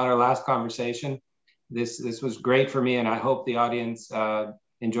 Hopefully this is not our last conversation. This was great for me, and I hope the audience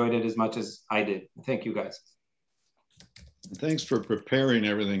enjoyed it as much as I did. Thank you, guys. Thanks for preparing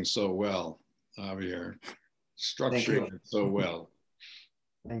everything so well, Javier. Structuring it so well.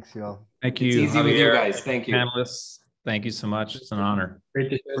 Thanks, you all. Thank you. It's easy Javier, with you guys. Thank you. Panelists, thank you so much. It's an honor. Great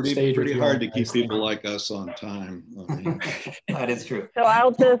to share the Pretty, stage pretty with hard you to keep people like us on time. That is true. So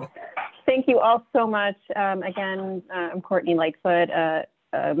I'll just thank you all so much. Again, I'm Courtney Lightfoot,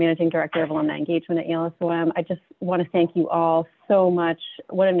 Managing Director of Alumni Engagement at Yale SOM. I just want to thank you all so much.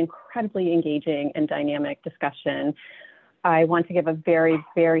 What an incredibly engaging and dynamic discussion. I want to give a very,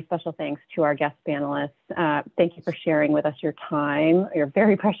 very special thanks to our guest panelists. Thank you for sharing with us your time, your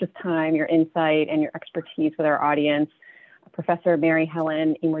very precious time, your insight, and your expertise with our audience. Professor Mary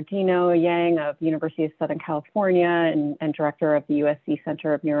Helen Imordino Yang of University of Southern California and Director of the USC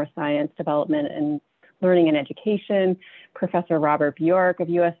Center of Neuroscience Development and Learning and Education, Professor Robert Bjork of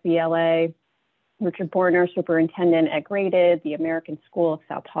USVLA, Richard Borner, Superintendent at Graded, the American School of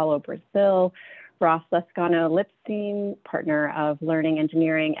Sao Paulo, Brazil, Ross Lescano-Lipstein, Partner of Learning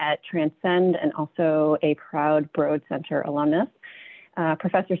Engineering at Transcend and also a proud Broad Center alumnus,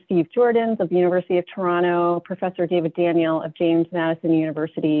 Professor Steve Jordans of the University of Toronto, Professor David Daniel of James Madison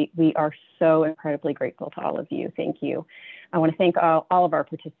University. We are so incredibly grateful to all of you. Thank you. I want to thank all of our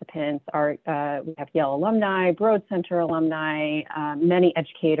participants. We have Yale alumni, Broad Center alumni, many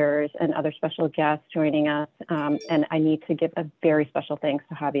educators and other special guests joining us. And I need to give a very special thanks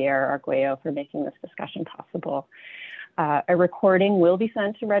to Javier Arguello for making this discussion possible. A recording will be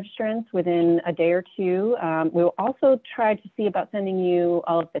sent to registrants within a day or two. We'll also try to see about sending you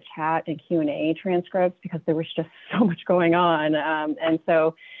all of the chat and Q&A transcripts because there was just so much going on. And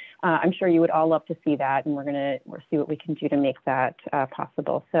so I'm sure you would all love to see that, and we'll see what we can do to make that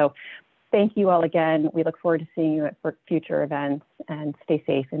possible. So thank you all again. We look forward to seeing you at future events, and stay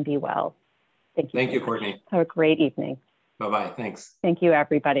safe and be well. Thank you. Thank you, Courtney. Have a great evening. Bye-bye. Thanks. Thank you,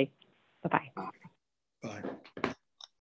 everybody. Bye-bye. Bye.